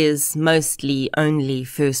 It is mostly only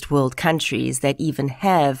first world countries that even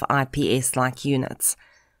have IPS-like units.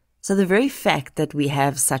 So the very fact that we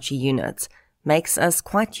have such a unit makes us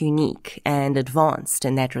quite unique and advanced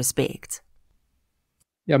in that respect.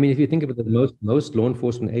 Yeah, I mean, if you think of it, most law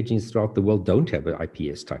enforcement agencies throughout the world don't have an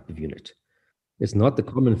IPS type of unit. It's not the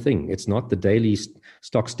common thing. It's not the daily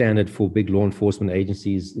stock standard for big law enforcement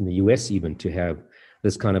agencies in the US even to have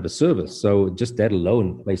this kind of a service. So just that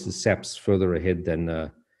alone places SAPS further ahead than,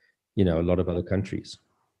 a lot of other countries.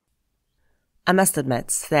 I must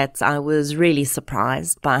admit that I was really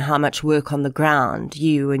surprised by how much work on the ground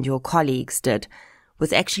you and your colleagues did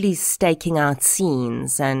with actually staking out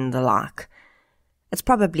scenes and the like. It's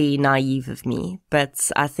probably naive of me, but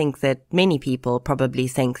I think that many people probably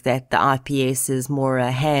think that the IPS is more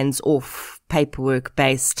a hands-off,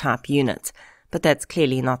 paperwork-based type unit, but that's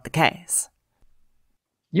clearly not the case.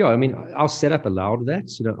 Yeah, I mean, our setup allowed that.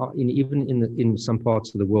 Even in some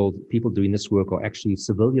parts of the world, people doing this work are actually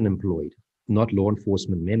civilian employed, not law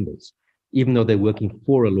enforcement members. Even though they're working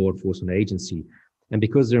for a law enforcement agency, And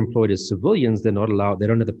because they're employed as civilians, they're not allowed, they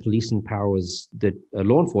don't have the policing powers that a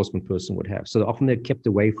law enforcement person would have. So often they're kept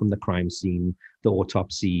away from the crime scene, the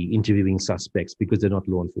autopsy, interviewing suspects, because they're not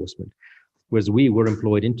law enforcement. Whereas we were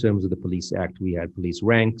employed in terms of the Police Act. We had police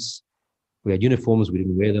ranks, we had uniforms. We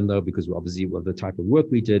didn't wear them though, because obviously of the type of work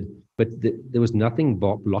we did. But there was nothing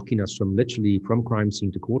blocking us from literally from crime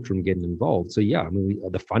scene to courtroom getting involved. So yeah, I mean,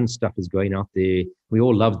 the fun stuff is going out there. We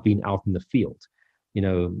all loved being out in the field. You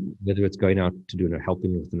know, whether it's going out to do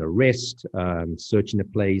helping with an arrest, searching a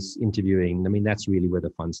place, interviewing. I mean, that's really where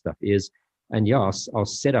the fun stuff is. And yeah, our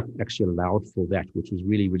setup actually allowed for that, which was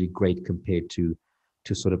really, really great compared to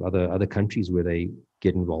sort of other countries where they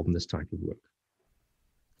get involved in this type of work.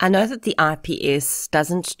 I know that the IPS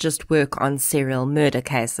doesn't just work on serial murder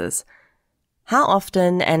cases. How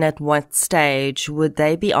often and at what stage would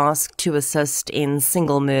they be asked to assist in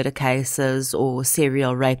single murder cases or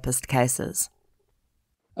serial rapist cases?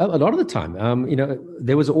 A lot of the time, you know,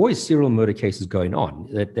 there was always serial murder cases going on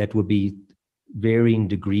that would be varying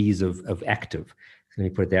degrees of active. Let me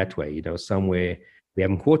put it that way. You know, somewhere we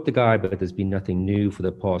haven't caught the guy, but there's been nothing new for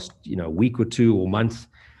the past, you know, week or two or month,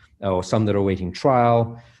 or some that are awaiting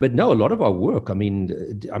trial. But no, a lot of our work, I mean,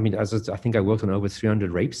 I think I worked on over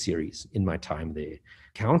 300 rape series in my time there.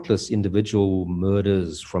 Countless individual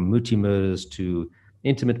murders, from multi-murders to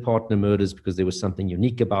intimate partner murders because there was something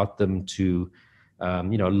unique about them, to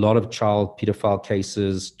you know, a lot of child pedophile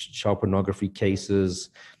cases, child pornography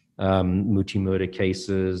cases, multi-murder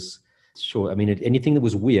cases. Sure. I mean, anything that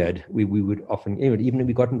was weird, we would often, even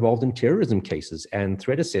we got involved in terrorism cases and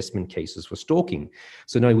threat assessment cases for stalking.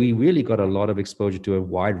 So no, we really got a lot of exposure to a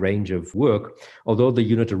wide range of work, although the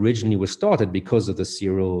unit originally was started because of the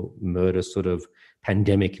serial murder sort of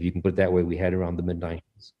pandemic, if you can put it that way, we had around the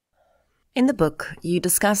mid-90s. In the book, you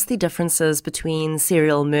discuss the differences between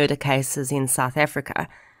serial murder cases in South Africa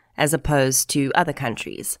as opposed to other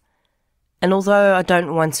countries. And although I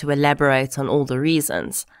don't want to elaborate on all the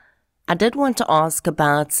reasons, I did want to ask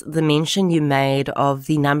about the mention you made of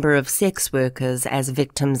the number of sex workers as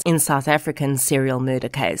victims in South African serial murder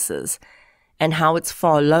cases, and how it's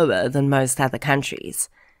far lower than most other countries.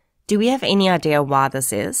 Do we have any idea why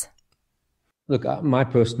this is? Look, my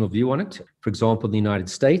personal view on it, for example, in the United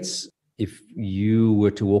States, if you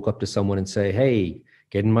were to walk up to someone and say, hey,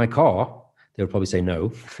 get in my car, they would probably say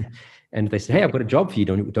no. And if they say, hey, I've got a job for you,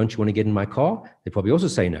 don't you want to get in my car? They'd probably also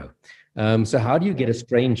say no. So how do you get a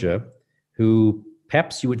stranger who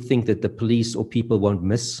perhaps you would think that the police or people won't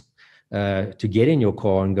miss to get in your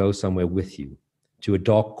car and go somewhere with you to a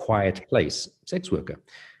dark, quiet place? Sex worker.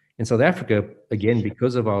 In South Africa, again,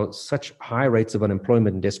 because of our such high rates of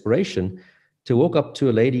unemployment and desperation, to walk up to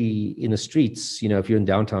a lady in the streets, you know, if you're in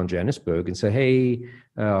downtown Johannesburg, and say, hey,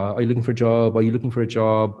 are you looking for a job? Are you looking for a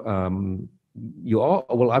job? You are?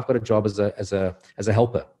 Well, I've got a job as a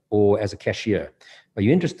helper or as a cashier. Are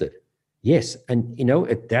you interested? Yes. And, you know,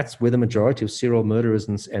 that's where the majority of serial murderers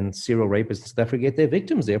and serial rapists in South Africa get their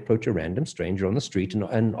victims. They approach a random stranger on the street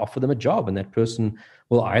and offer them a job. And that person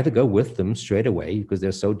will either go with them straight away because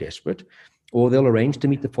they're so desperate, or they'll arrange to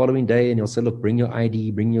meet the following day and they'll say, look, bring your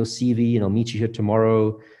ID, bring your CV, and I'll meet you here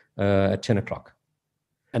tomorrow at 10 o'clock.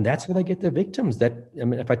 And that's how they get their victims. I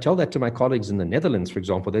mean, if I tell that to my colleagues in the Netherlands, for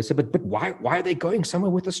example, they say, but why are they going somewhere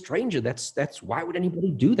with a stranger? That's why would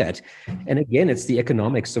anybody do that? And again, it's the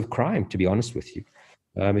economics of crime, to be honest with you.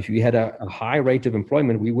 If you had a high rate of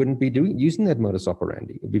employment, we wouldn't be using that modus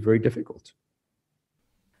operandi. It would be very difficult.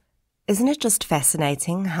 Isn't it just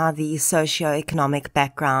fascinating how the socioeconomic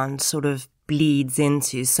background sort of bleeds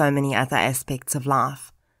into so many other aspects of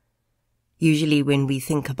life? Usually when we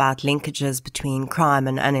think about linkages between crime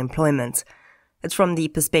and unemployment, it's from the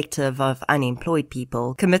perspective of unemployed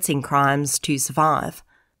people committing crimes to survive.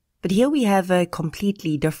 But here we have a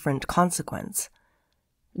completely different consequence.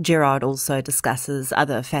 Gerard also discusses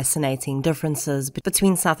other fascinating differences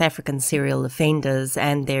between South African serial offenders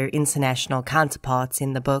and their international counterparts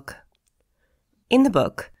in the book. In the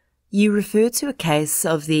book, you refer to a case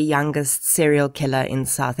of the youngest serial killer in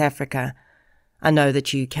South Africa. I know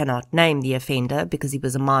that you cannot name the offender because he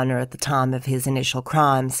was a minor at the time of his initial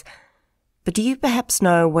crimes, but do you perhaps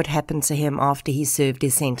know what happened to him after he served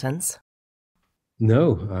his sentence?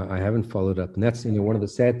 No, I haven't followed up. And that's, one of the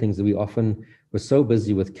sad things that we often were so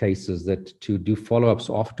busy with cases that to do follow-ups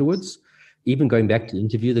afterwards, even going back to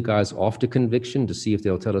interview the guys after conviction to see if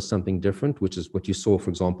they'll tell us something different, which is what you saw, for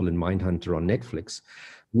example, in Mindhunter on Netflix.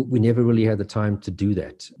 We never really had the time to do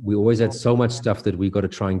that. We always had so much stuff that we got to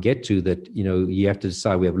try and get to that, you have to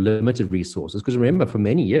decide. We have limited resources. Because remember, for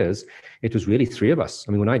many years, it was really three of us.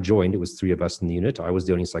 I mean, when I joined, it was three of us in the unit. I was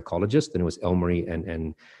the only psychologist, and it was Elmarie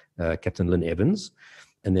and Captain Lynn Evans.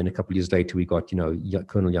 And then a couple of years later, we got,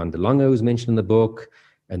 Colonel Jan de Lange, who's mentioned in the book.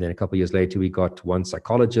 And then a couple of years later, we got one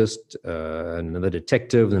psychologist, another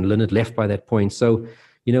detective, and Lynette left by that point. So,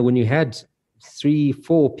 when you had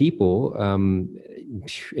 3-4 people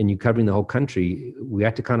and you're covering the whole country, we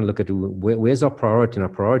had to kind of look at where's our priority, and our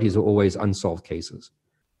priorities are always unsolved cases.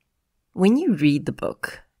 When you read the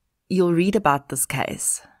book, you'll read about this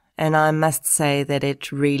case, and I must say that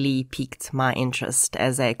it really piqued my interest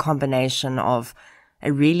as a combination of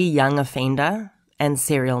a really young offender and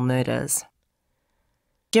serial murders.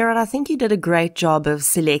 Gerard, I think you did a great job of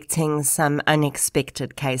selecting some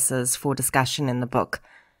unexpected cases for discussion in the book.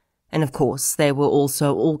 And of course, they were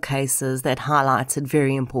also all cases that highlighted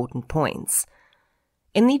very important points.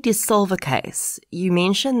 In the De Silva case, you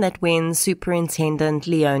mentioned that when Superintendent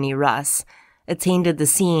Leonie Russ attended the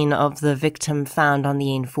scene of the victim found on the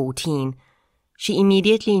N14, she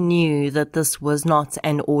immediately knew that this was not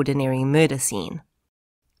an ordinary murder scene.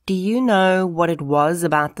 Do you know what it was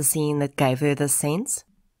about the scene that gave her this sense?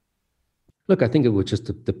 Look, I think it was just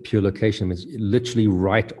the pure location. It's literally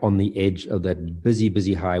right on the edge of that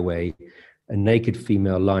busy highway, a naked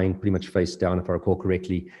female lying pretty much face down, if I recall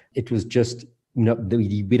correctly. It was just,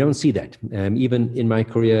 we don't see that. Even in my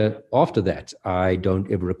career after that, I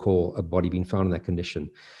don't ever recall a body being found in that condition.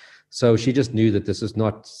 So she just knew that this is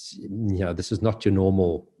not your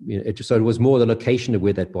normal. So it was more the location of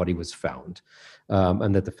where that body was found.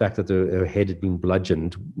 And that the fact that her head had been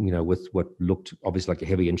bludgeoned, with what looked obviously like a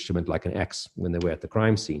heavy instrument, like an axe, when they were at the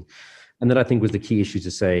crime scene. And that, I think, was the key issue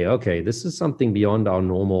to say, okay, this is something beyond our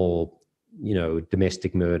normal,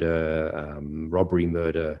 domestic murder, robbery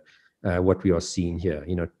murder, what we are seeing here.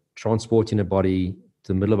 Transporting a body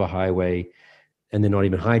to the middle of a highway and then not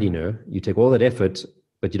even hiding her. You take all that effort,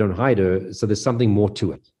 but you don't hide her. So there's something more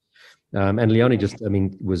to it. And Leonie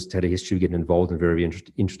had a history of getting involved in very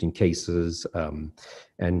interesting cases.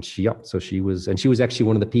 And she was actually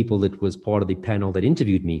one of the people that was part of the panel that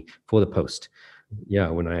interviewed me for the Post. Yeah,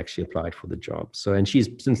 when I actually applied for the job. So, and she's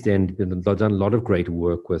since then done a lot of great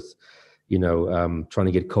work with, trying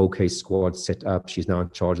to get cold case squads set up. She's now in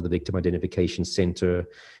charge of the Victim Identification Center.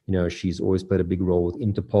 She's always played a big role with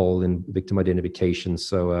Interpol in victim identification.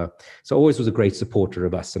 So always was a great supporter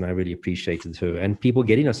of us, and I really appreciated her and people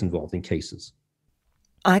getting us involved in cases.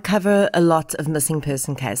 I cover a lot of missing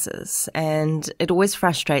person cases, and it always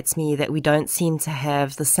frustrates me that we don't seem to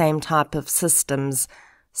have the same type of systems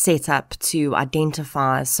set up to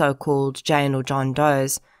identify so-called Jane or John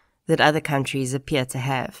Does that other countries appear to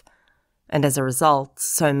have. And as a result,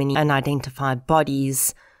 so many unidentified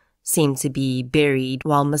bodies seem to be buried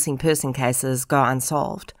while missing person cases go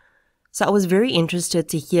unsolved. So I was very interested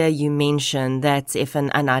to hear you mention that if an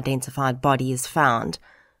unidentified body is found,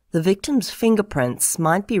 the victim's fingerprints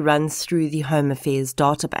might be run through the Home Affairs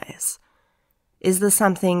database. Is this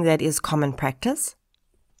something that is common practice?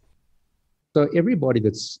 So every body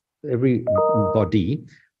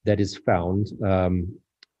that is found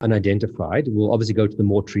unidentified will obviously go to the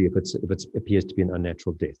mortuary if it appears to be an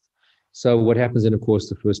unnatural death. So what happens then, of course,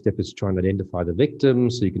 the first step is to try and identify the victim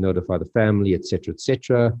so you can notify the family, et cetera, et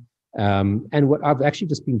cetera. And what I've actually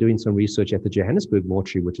just been doing some research at the Johannesburg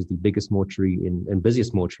mortuary, which is the biggest mortuary and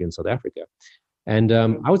busiest mortuary in South Africa. And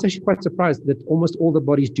I was actually quite surprised that almost all the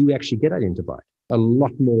bodies do actually get identified, a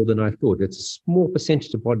lot more than I thought. It's a small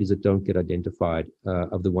percentage of bodies that don't get identified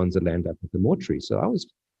of the ones that land up at the mortuary. So I was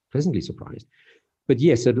pleasantly surprised. But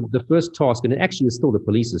yes, so the first task, and it actually is still the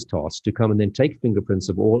police's task, to come and then take fingerprints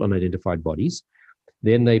of all unidentified bodies.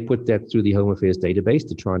 Then they put that through the Home Affairs database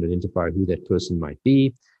to try and identify who that person might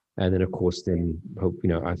be. And then, of course,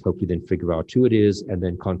 hopefully then figure out who it is and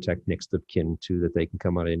then contact next of kin so that they can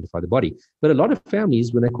come out and identify the body. But a lot of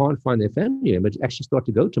families, when they can't find their family members, actually start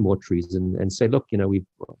to go to mortuaries and say, look,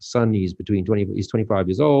 son, he's 25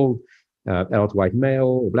 years old, adult white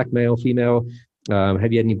male, or black male, female.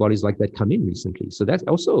 Have you had any bodies like that come in recently? So that's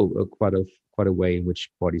also quite a way in which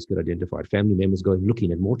bodies get identified. Family members going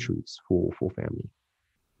looking at mortuaries for family.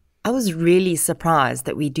 I was really surprised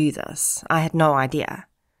that we do this. I had no idea.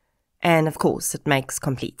 And of course, it makes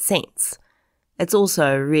complete sense. It's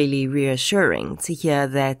also really reassuring to hear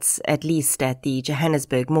that, at least at the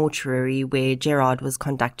Johannesburg mortuary where Gerard was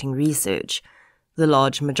conducting research, the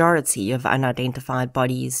large majority of unidentified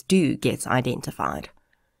bodies do get identified.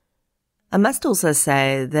 I must also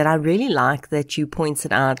say that I really like that you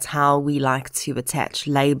pointed out how we like to attach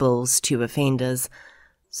labels to offenders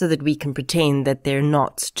so that we can pretend that they're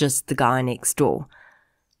not just the guy next door.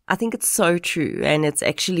 I think it's so true, and it's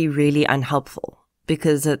actually really unhelpful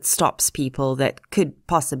because it stops people that could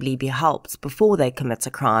possibly be helped before they commit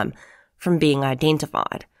a crime from being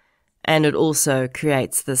identified. And it also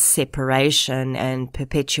creates this separation and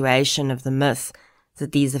perpetuation of the myth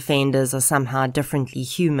that these offenders are somehow differently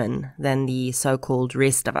human than the so-called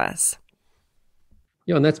rest of us.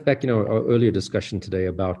 Yeah, and that's back, our earlier discussion today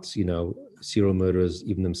about, serial murderers,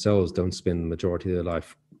 even themselves, don't spend the majority of their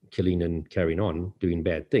life killing and carrying on, doing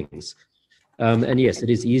bad things. And yes, it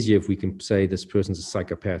is easier if we can say this person's a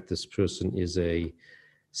psychopath, this person is a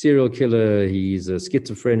serial killer, he's a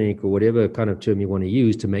schizophrenic, or whatever kind of term you want to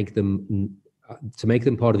use to make them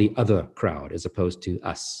part of the other crowd as opposed to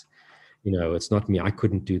us. It's not me. I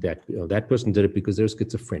couldn't do that. That person did it because they're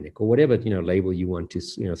schizophrenic, or whatever label you want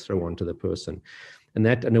to throw onto the person. And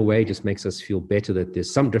that, in a way, just makes us feel better that there's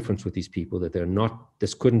some difference with these people, that they're not,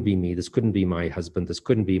 this couldn't be me, this couldn't be my husband, this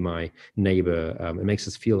couldn't be my neighbor. It makes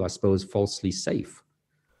us feel, I suppose, falsely safe.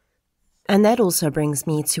 And that also brings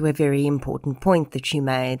me to a very important point that you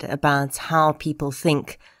made about how people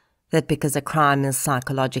think that because a crime is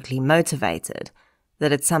psychologically motivated,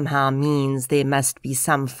 that it somehow means there must be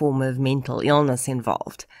some form of mental illness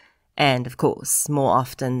involved. And of course, more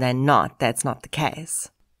often than not, that's not the case.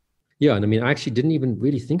 Yeah, and I actually didn't even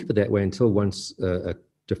really think of it that way until once a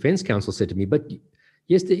defense counsel said to me, but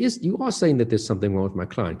yes, there is, you are saying that there's something wrong with my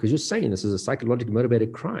client because you're saying this is a psychologically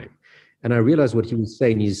motivated crime. And I realized what he was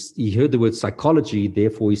saying is he heard the word psychology,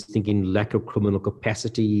 therefore he's thinking lack of criminal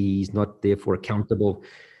capacity, he's not therefore accountable.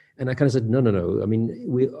 And I kind of said,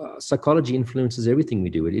 no. Psychology influences everything we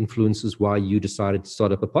do. It influences why you decided to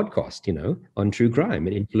start up a podcast, on true crime.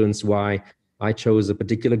 It influenced why I chose a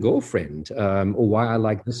particular girlfriend, or why I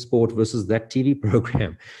like this sport versus that TV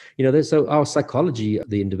program. So our psychology,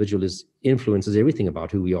 the individual, influences everything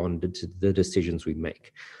about who we are and the decisions we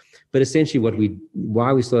make. But essentially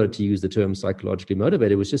why we started to use the term psychologically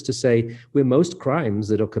motivated was just to say where most crimes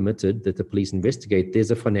that are committed that the police investigate,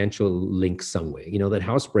 there's a financial link somewhere. That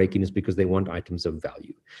housebreaking is because they want items of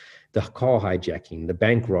value. The car hijacking, the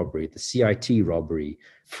bank robbery, the CIT robbery,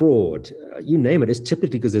 fraud, you name it, it's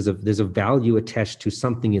typically because there's a value attached to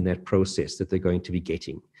something in that process that they're going to be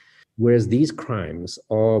getting. Whereas these crimes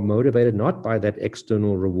are motivated not by that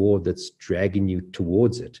external reward that's dragging you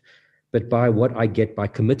towards it, but by what I get by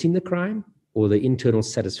committing the crime or the internal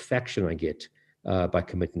satisfaction I get by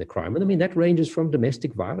committing the crime. And that ranges from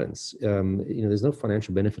domestic violence. There's no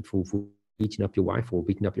financial benefit for beating up your wife or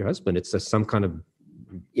beating up your husband. It's some kind of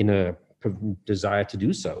inner desire to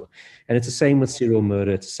do so. And it's the same with serial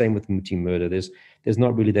murder. It's the same with multi-murder. There's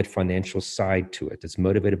not really that financial side to it. It's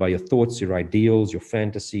motivated by your thoughts, your ideals, your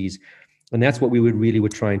fantasies. And that's what we were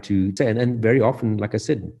trying to say. And very often, like I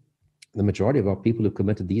said, the majority of our people who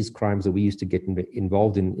committed these crimes that we used to get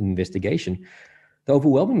involved in investigation, the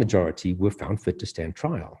overwhelming majority were found fit to stand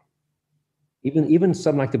trial. Even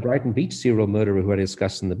some like the Brighton Beach serial murderer who I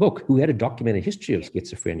discussed in the book, who had a documented history of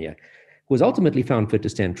schizophrenia, was ultimately found fit to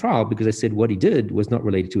stand trial because they said what he did was not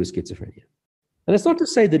related to his schizophrenia. And it's not to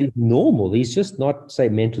say that he's normal. He's just not, say,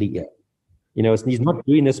 mentally ill. He's not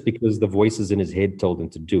doing this because the voices in his head told him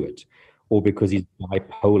to do it, or because he's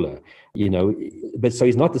bipolar, But so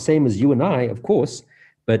he's not the same as you and I, of course,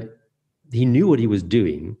 but he knew what he was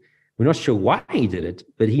doing. We're not sure why he did it,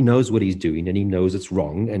 but he knows what he's doing and he knows it's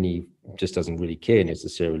wrong and he just doesn't really care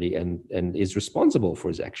necessarily and is responsible for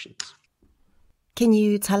his actions. Can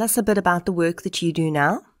you tell us a bit about the work that you do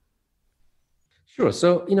now? Sure.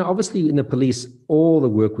 So, obviously in the police, all the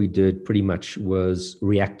work we did pretty much was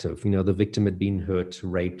reactive. The victim had been hurt,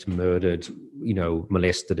 raped, murdered,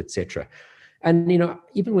 molested, etc. And,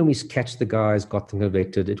 even when we catch the guys, got them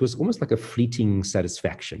convicted, it was almost like a fleeting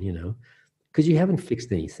satisfaction, because you haven't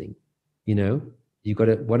fixed anything. You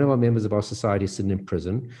got one of our members of our society sitting in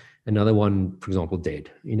prison, another one, for example,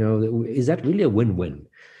 dead. Is that really a win-win?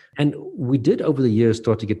 And we did over the years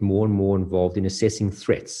start to get more and more involved in assessing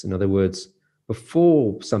threats. In other words,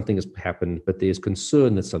 before something has happened, but there's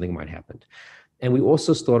concern that something might happen. And we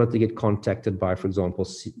also started to get contacted by, for example,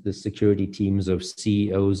 the security teams of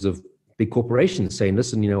CEOs of big corporations saying,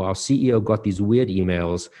 listen, our CEO got these weird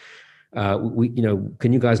emails.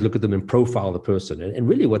 Can you guys look at them and profile the person? And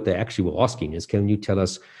really what they actually were asking is, can you tell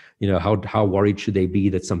us, how worried should they be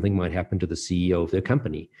that something might happen to the CEO of their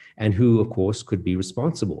company? And who, of course, could be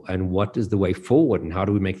responsible? And what is the way forward? And how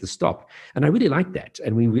do we make this stop? And I really like that.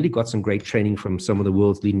 And we really got some great training from some of the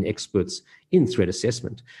world's leading experts in threat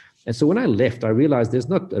assessment. And so when I left, I realized there's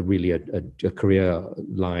not really a career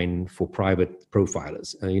line for private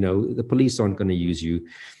profilers. The police aren't going to use you.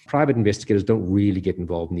 Private investigators don't really get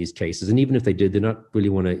involved in these cases. And even if they did, they not really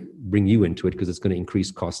want to bring you into it because it's going to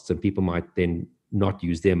increase costs and people might then not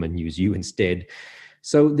use them and use you instead.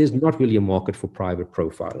 So there's not really a market for private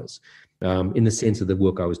profilers in the sense of the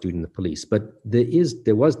work I was doing in the police. But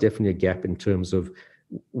there was definitely a gap in terms of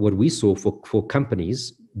what we saw for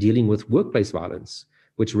companies dealing with workplace violence,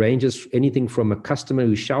 which ranges anything from a customer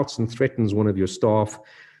who shouts and threatens one of your staff,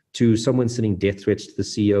 to someone sending death threats to the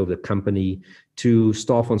CEO of the company, to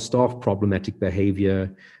staff-on-staff problematic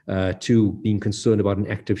behavior, to being concerned about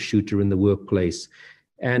an active shooter in the workplace.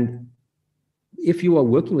 And if you are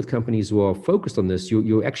working with companies who are focused on this,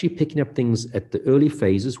 you're actually picking up things at the early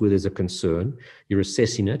phases where there's a concern, you're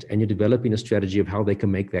assessing it, and you're developing a strategy of how they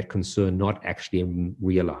can make that concern not actually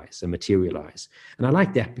realize and materialize. And I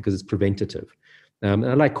like that because it's preventative. And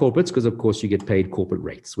I like corporates because, of course, you get paid corporate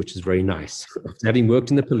rates, which is very nice. Having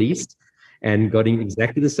worked in the police and getting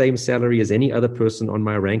exactly the same salary as any other person on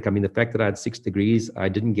my rank. I mean, the fact that I had 6 degrees, I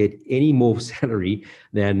didn't get any more salary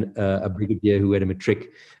than a brigadier who had a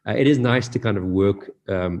matric. It is nice to kind of work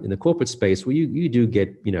in the corporate space where you do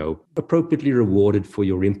get, appropriately rewarded for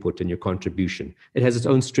your input and your contribution. It has its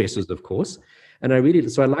own stresses, of course. And I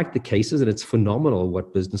like the cases, and it's phenomenal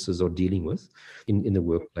what businesses are dealing with in the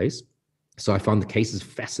workplace. So I found the cases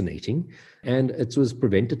fascinating, and it was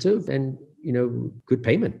preventative and, good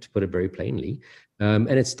payment, to put it very plainly. And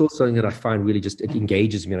it's still something that I find really it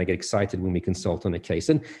engages me, and I get excited when we consult on a case.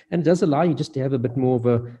 And it does allow you just to have a bit more of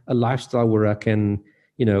a lifestyle where I can,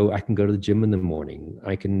 I can go to the gym in the morning.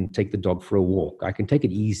 I can take the dog for a walk. I can take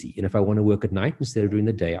it easy. And if I want to work at night instead of during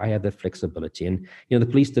the day, I have that flexibility. And, the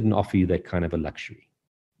police didn't offer you that kind of a luxury.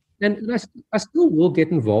 And I still will get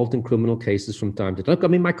involved in criminal cases from time to time. I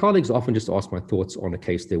mean, my colleagues often just ask my thoughts on a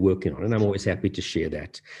case they're working on, and I'm always happy to share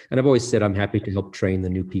that. And I've always said I'm happy to help train the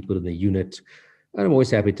new people in the unit. And I'm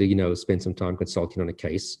always happy to, spend some time consulting on a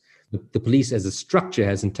case. The police as a structure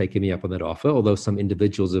hasn't taken me up on that offer, although some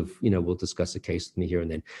individuals have, will discuss a case with me here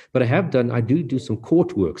and then. But I do some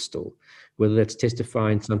court work still, whether that's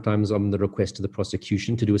testifying sometimes on the request of the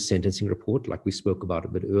prosecution to do a sentencing report, like we spoke about a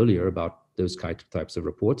bit earlier about those types of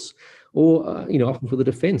reports, or, often for the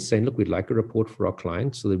defense saying, look, we'd like a report for our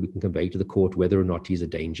client so that we can convey to the court whether or not he's a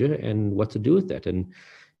danger and what to do with that. And,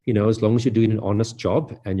 as long as you're doing an honest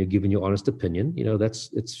job and you're giving your honest opinion,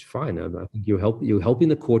 it's fine. I think you're helping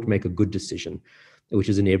the court make a good decision, which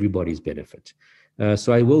is in everybody's benefit.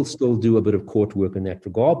 So I will still do a bit of court work in that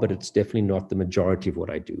regard, but it's definitely not the majority of what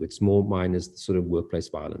I do. It's more mine is the sort of workplace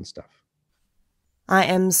violence stuff. I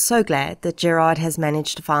am so glad that Gerard has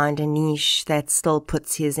managed to find a niche that still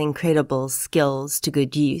puts his incredible skills to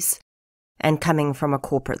good use. And coming from a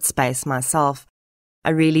corporate space myself, I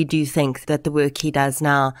really do think that the work he does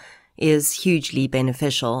now is hugely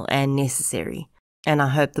beneficial and necessary, and I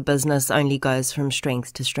hope the business only goes from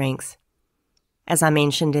strength to strength. As I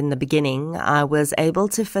mentioned in the beginning, I was able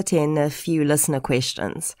to fit in a few listener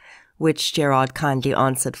questions, which Gerard kindly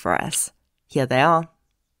answered for us. Here they are.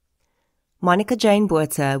 Monica Jane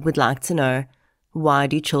Buerta would like to know, why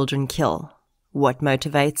do children kill? What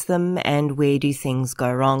motivates them, and where do things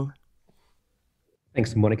go wrong?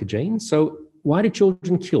 Thanks, Monica Jane. So why do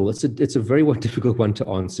children kill? It's a very difficult one to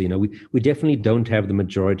answer. We definitely don't have the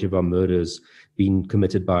majority of our murders being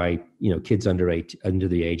committed by, kids under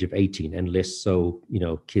the age of 18, and less so,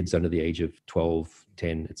 kids under the age of 12,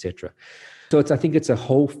 10, etc. So I think it's a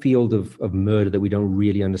whole field of murder that we don't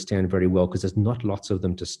really understand very well because there's not lots of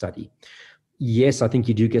them to study. Yes, I think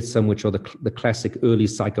you do get some which are the classic early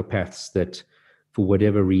psychopaths that, for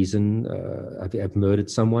whatever reason, have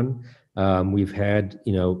murdered someone. We've had,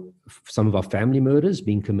 some of our family murders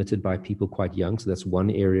being committed by people quite young. So that's one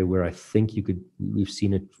area where I think we've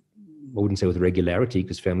seen it, I wouldn't say with regularity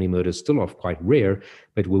because family murders still are quite rare,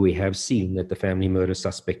 but where we have seen that the family murder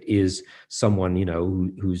suspect is someone,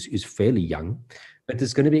 who's fairly young. But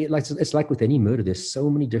there's going to be, it's like with any murder, there's so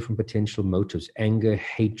many different potential motives: anger,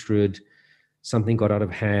 hatred, something got out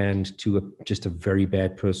of hand, to just a very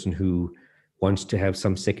bad person who wants to have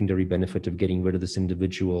some secondary benefit of getting rid of this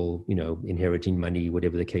individual, inheriting money,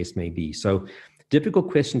 whatever the case may be. So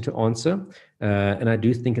difficult question to answer. And I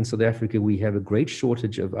do think in South Africa, we have a great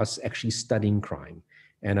shortage of us actually studying crime.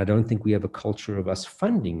 And I don't think we have a culture of us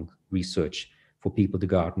funding research for people to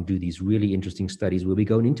go out and do these really interesting studies where we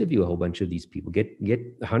go and interview a whole bunch of these people, get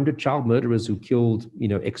 100 child murderers who killed,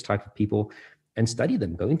 X type of people, and study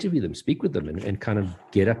them, go interview them, speak with them, and kind of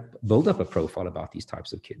build up a profile about these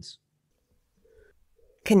types of kids.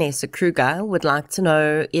 Kanessa Kruger would like to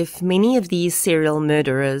know if many of these serial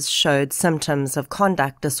murderers showed symptoms of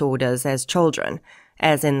conduct disorders as children,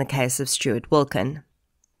 as in the case of Stuart Wilken.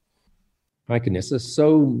 Hi, Kanessa.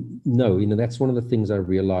 So, no, that's one of the things I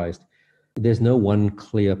realized. There's no one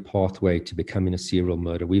clear pathway to becoming a serial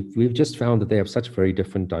murderer. We've just found that they have such very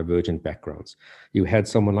different divergent backgrounds. You had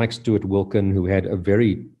someone like Stuart Wilken who had a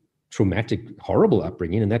very traumatic, horrible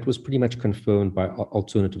upbringing. And that was pretty much confirmed by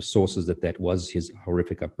alternative sources that was his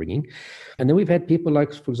horrific upbringing. And then we've had people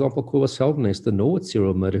like, for example, Kobus Heldenhuis, the Norwood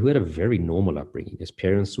serial murderer, who had a very normal upbringing. His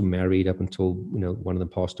parents were married up until, one of them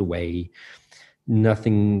passed away.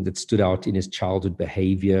 Nothing that stood out in his childhood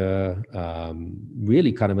behavior,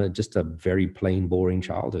 really kind of just a very plain, boring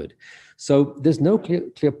childhood. So there's no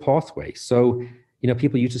clear pathway. So,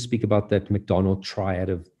 people used to speak about that McDonald triad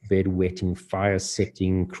of bedwetting, fire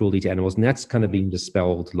setting, cruelty to animals, and that's kind of been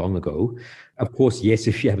dispelled long ago. Of course, yes,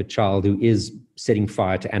 if you have a child who is setting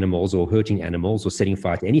fire to animals or hurting animals or setting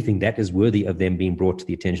fire to anything, that is worthy of them being brought to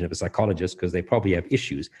the attention of a psychologist because they probably have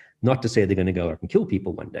issues, not to say they're going to go out and kill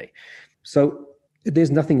people one day. So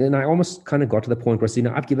there's nothing, and I almost kind of got to the point where I said,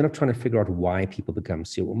 I've given up trying to figure out why people become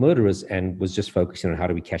serial murderers and was just focusing on how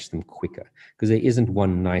do we catch them quicker, because there isn't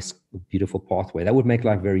one nice, beautiful pathway. That would make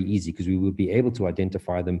life very easy because we would be able to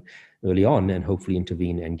identify them early on and hopefully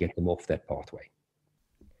intervene and get them off that pathway.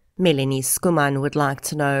 Melanie Skuman would like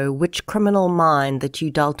to know which criminal mind that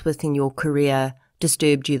you dealt with in your career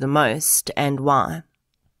disturbed you the most and why.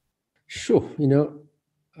 Sure.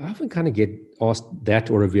 I often kind of get asked that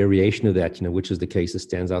or a variation of that, which is the case that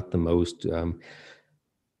stands out the most.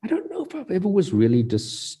 I don't know if I've ever was really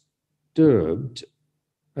disturbed.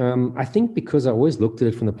 I think because I always looked at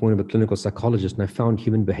it from the point of a clinical psychologist and I found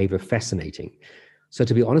human behavior fascinating. So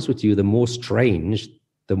to be honest with you, the more strange,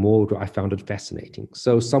 the more I found it fascinating.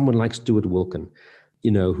 So someone like Stuart Wilkin,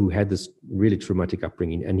 who had this really traumatic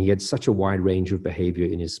upbringing, and he had such a wide range of behavior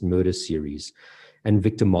in his murder series and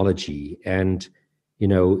victimology and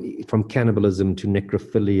from cannibalism to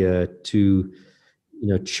necrophilia to,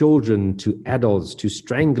 children to adults to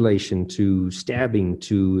strangulation to stabbing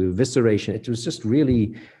to evisceration. It was just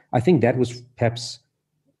really, I think that was perhaps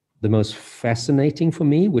the most fascinating for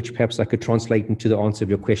me, which perhaps I could translate into the answer of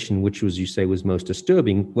your question, which was, you say, was most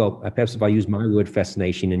disturbing. Well, perhaps if I use my word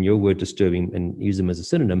fascination and your word disturbing and use them as a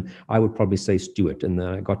synonym, I would probably say Stuart. And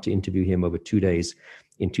I got to interview him over 2 days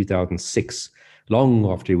in 2006, long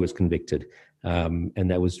after he was convicted.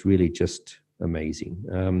 And that was really just amazing.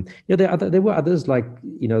 There were others like,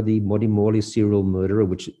 the Modimolle serial murderer,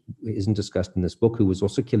 which isn't discussed in this book, who was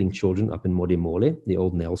also killing children up in Modimolle, the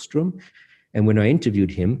old Nelstrom. And when I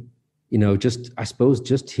interviewed him, I suppose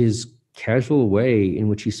just his casual way in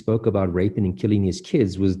which he spoke about raping and killing his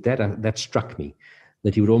kids was that struck me.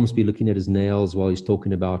 That he would almost be looking at his nails while he's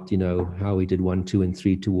talking about, how he did 1, 2, and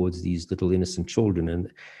 3 towards these little innocent children.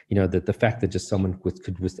 And, that the fact that just someone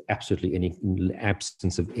with absolutely any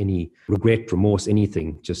absence of any regret, remorse,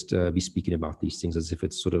 anything, just be speaking about these things as if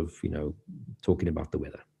it's sort of, talking about the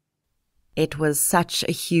weather. It was such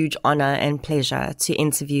a huge honor and pleasure to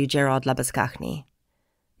interview Gerard Labuschagne.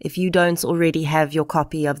 If you don't already have your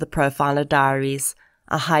copy of the Profiler Diaries,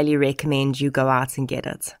 I highly recommend you go out and get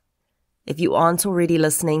it. If you aren't already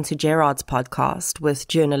listening to Gerard's podcast with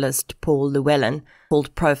journalist Paul Llewellyn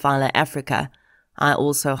called Profiler Africa, I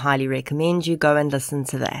also highly recommend you go and listen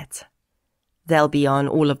to that. They'll be on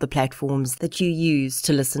all of the platforms that you use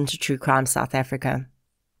to listen to True Crime South Africa.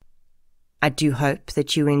 I do hope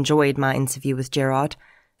that you enjoyed my interview with Gerard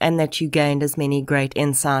and that you gained as many great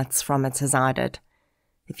insights from it as I did.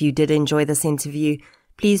 If you did enjoy this interview,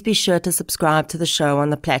 please be sure to subscribe to the show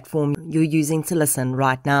on the platform you're using to listen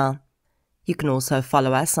right now. You can also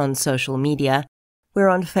follow us on social media. We're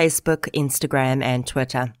on Facebook, Instagram, and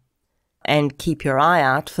Twitter. And keep your eye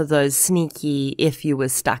out for those sneaky if you were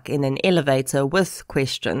stuck in an elevator with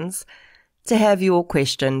questions to have your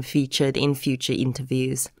question featured in future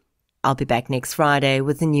interviews. I'll be back next Friday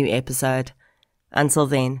with a new episode. Until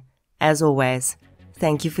then, as always,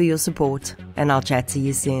 thank you for your support, and I'll chat to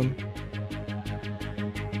you soon.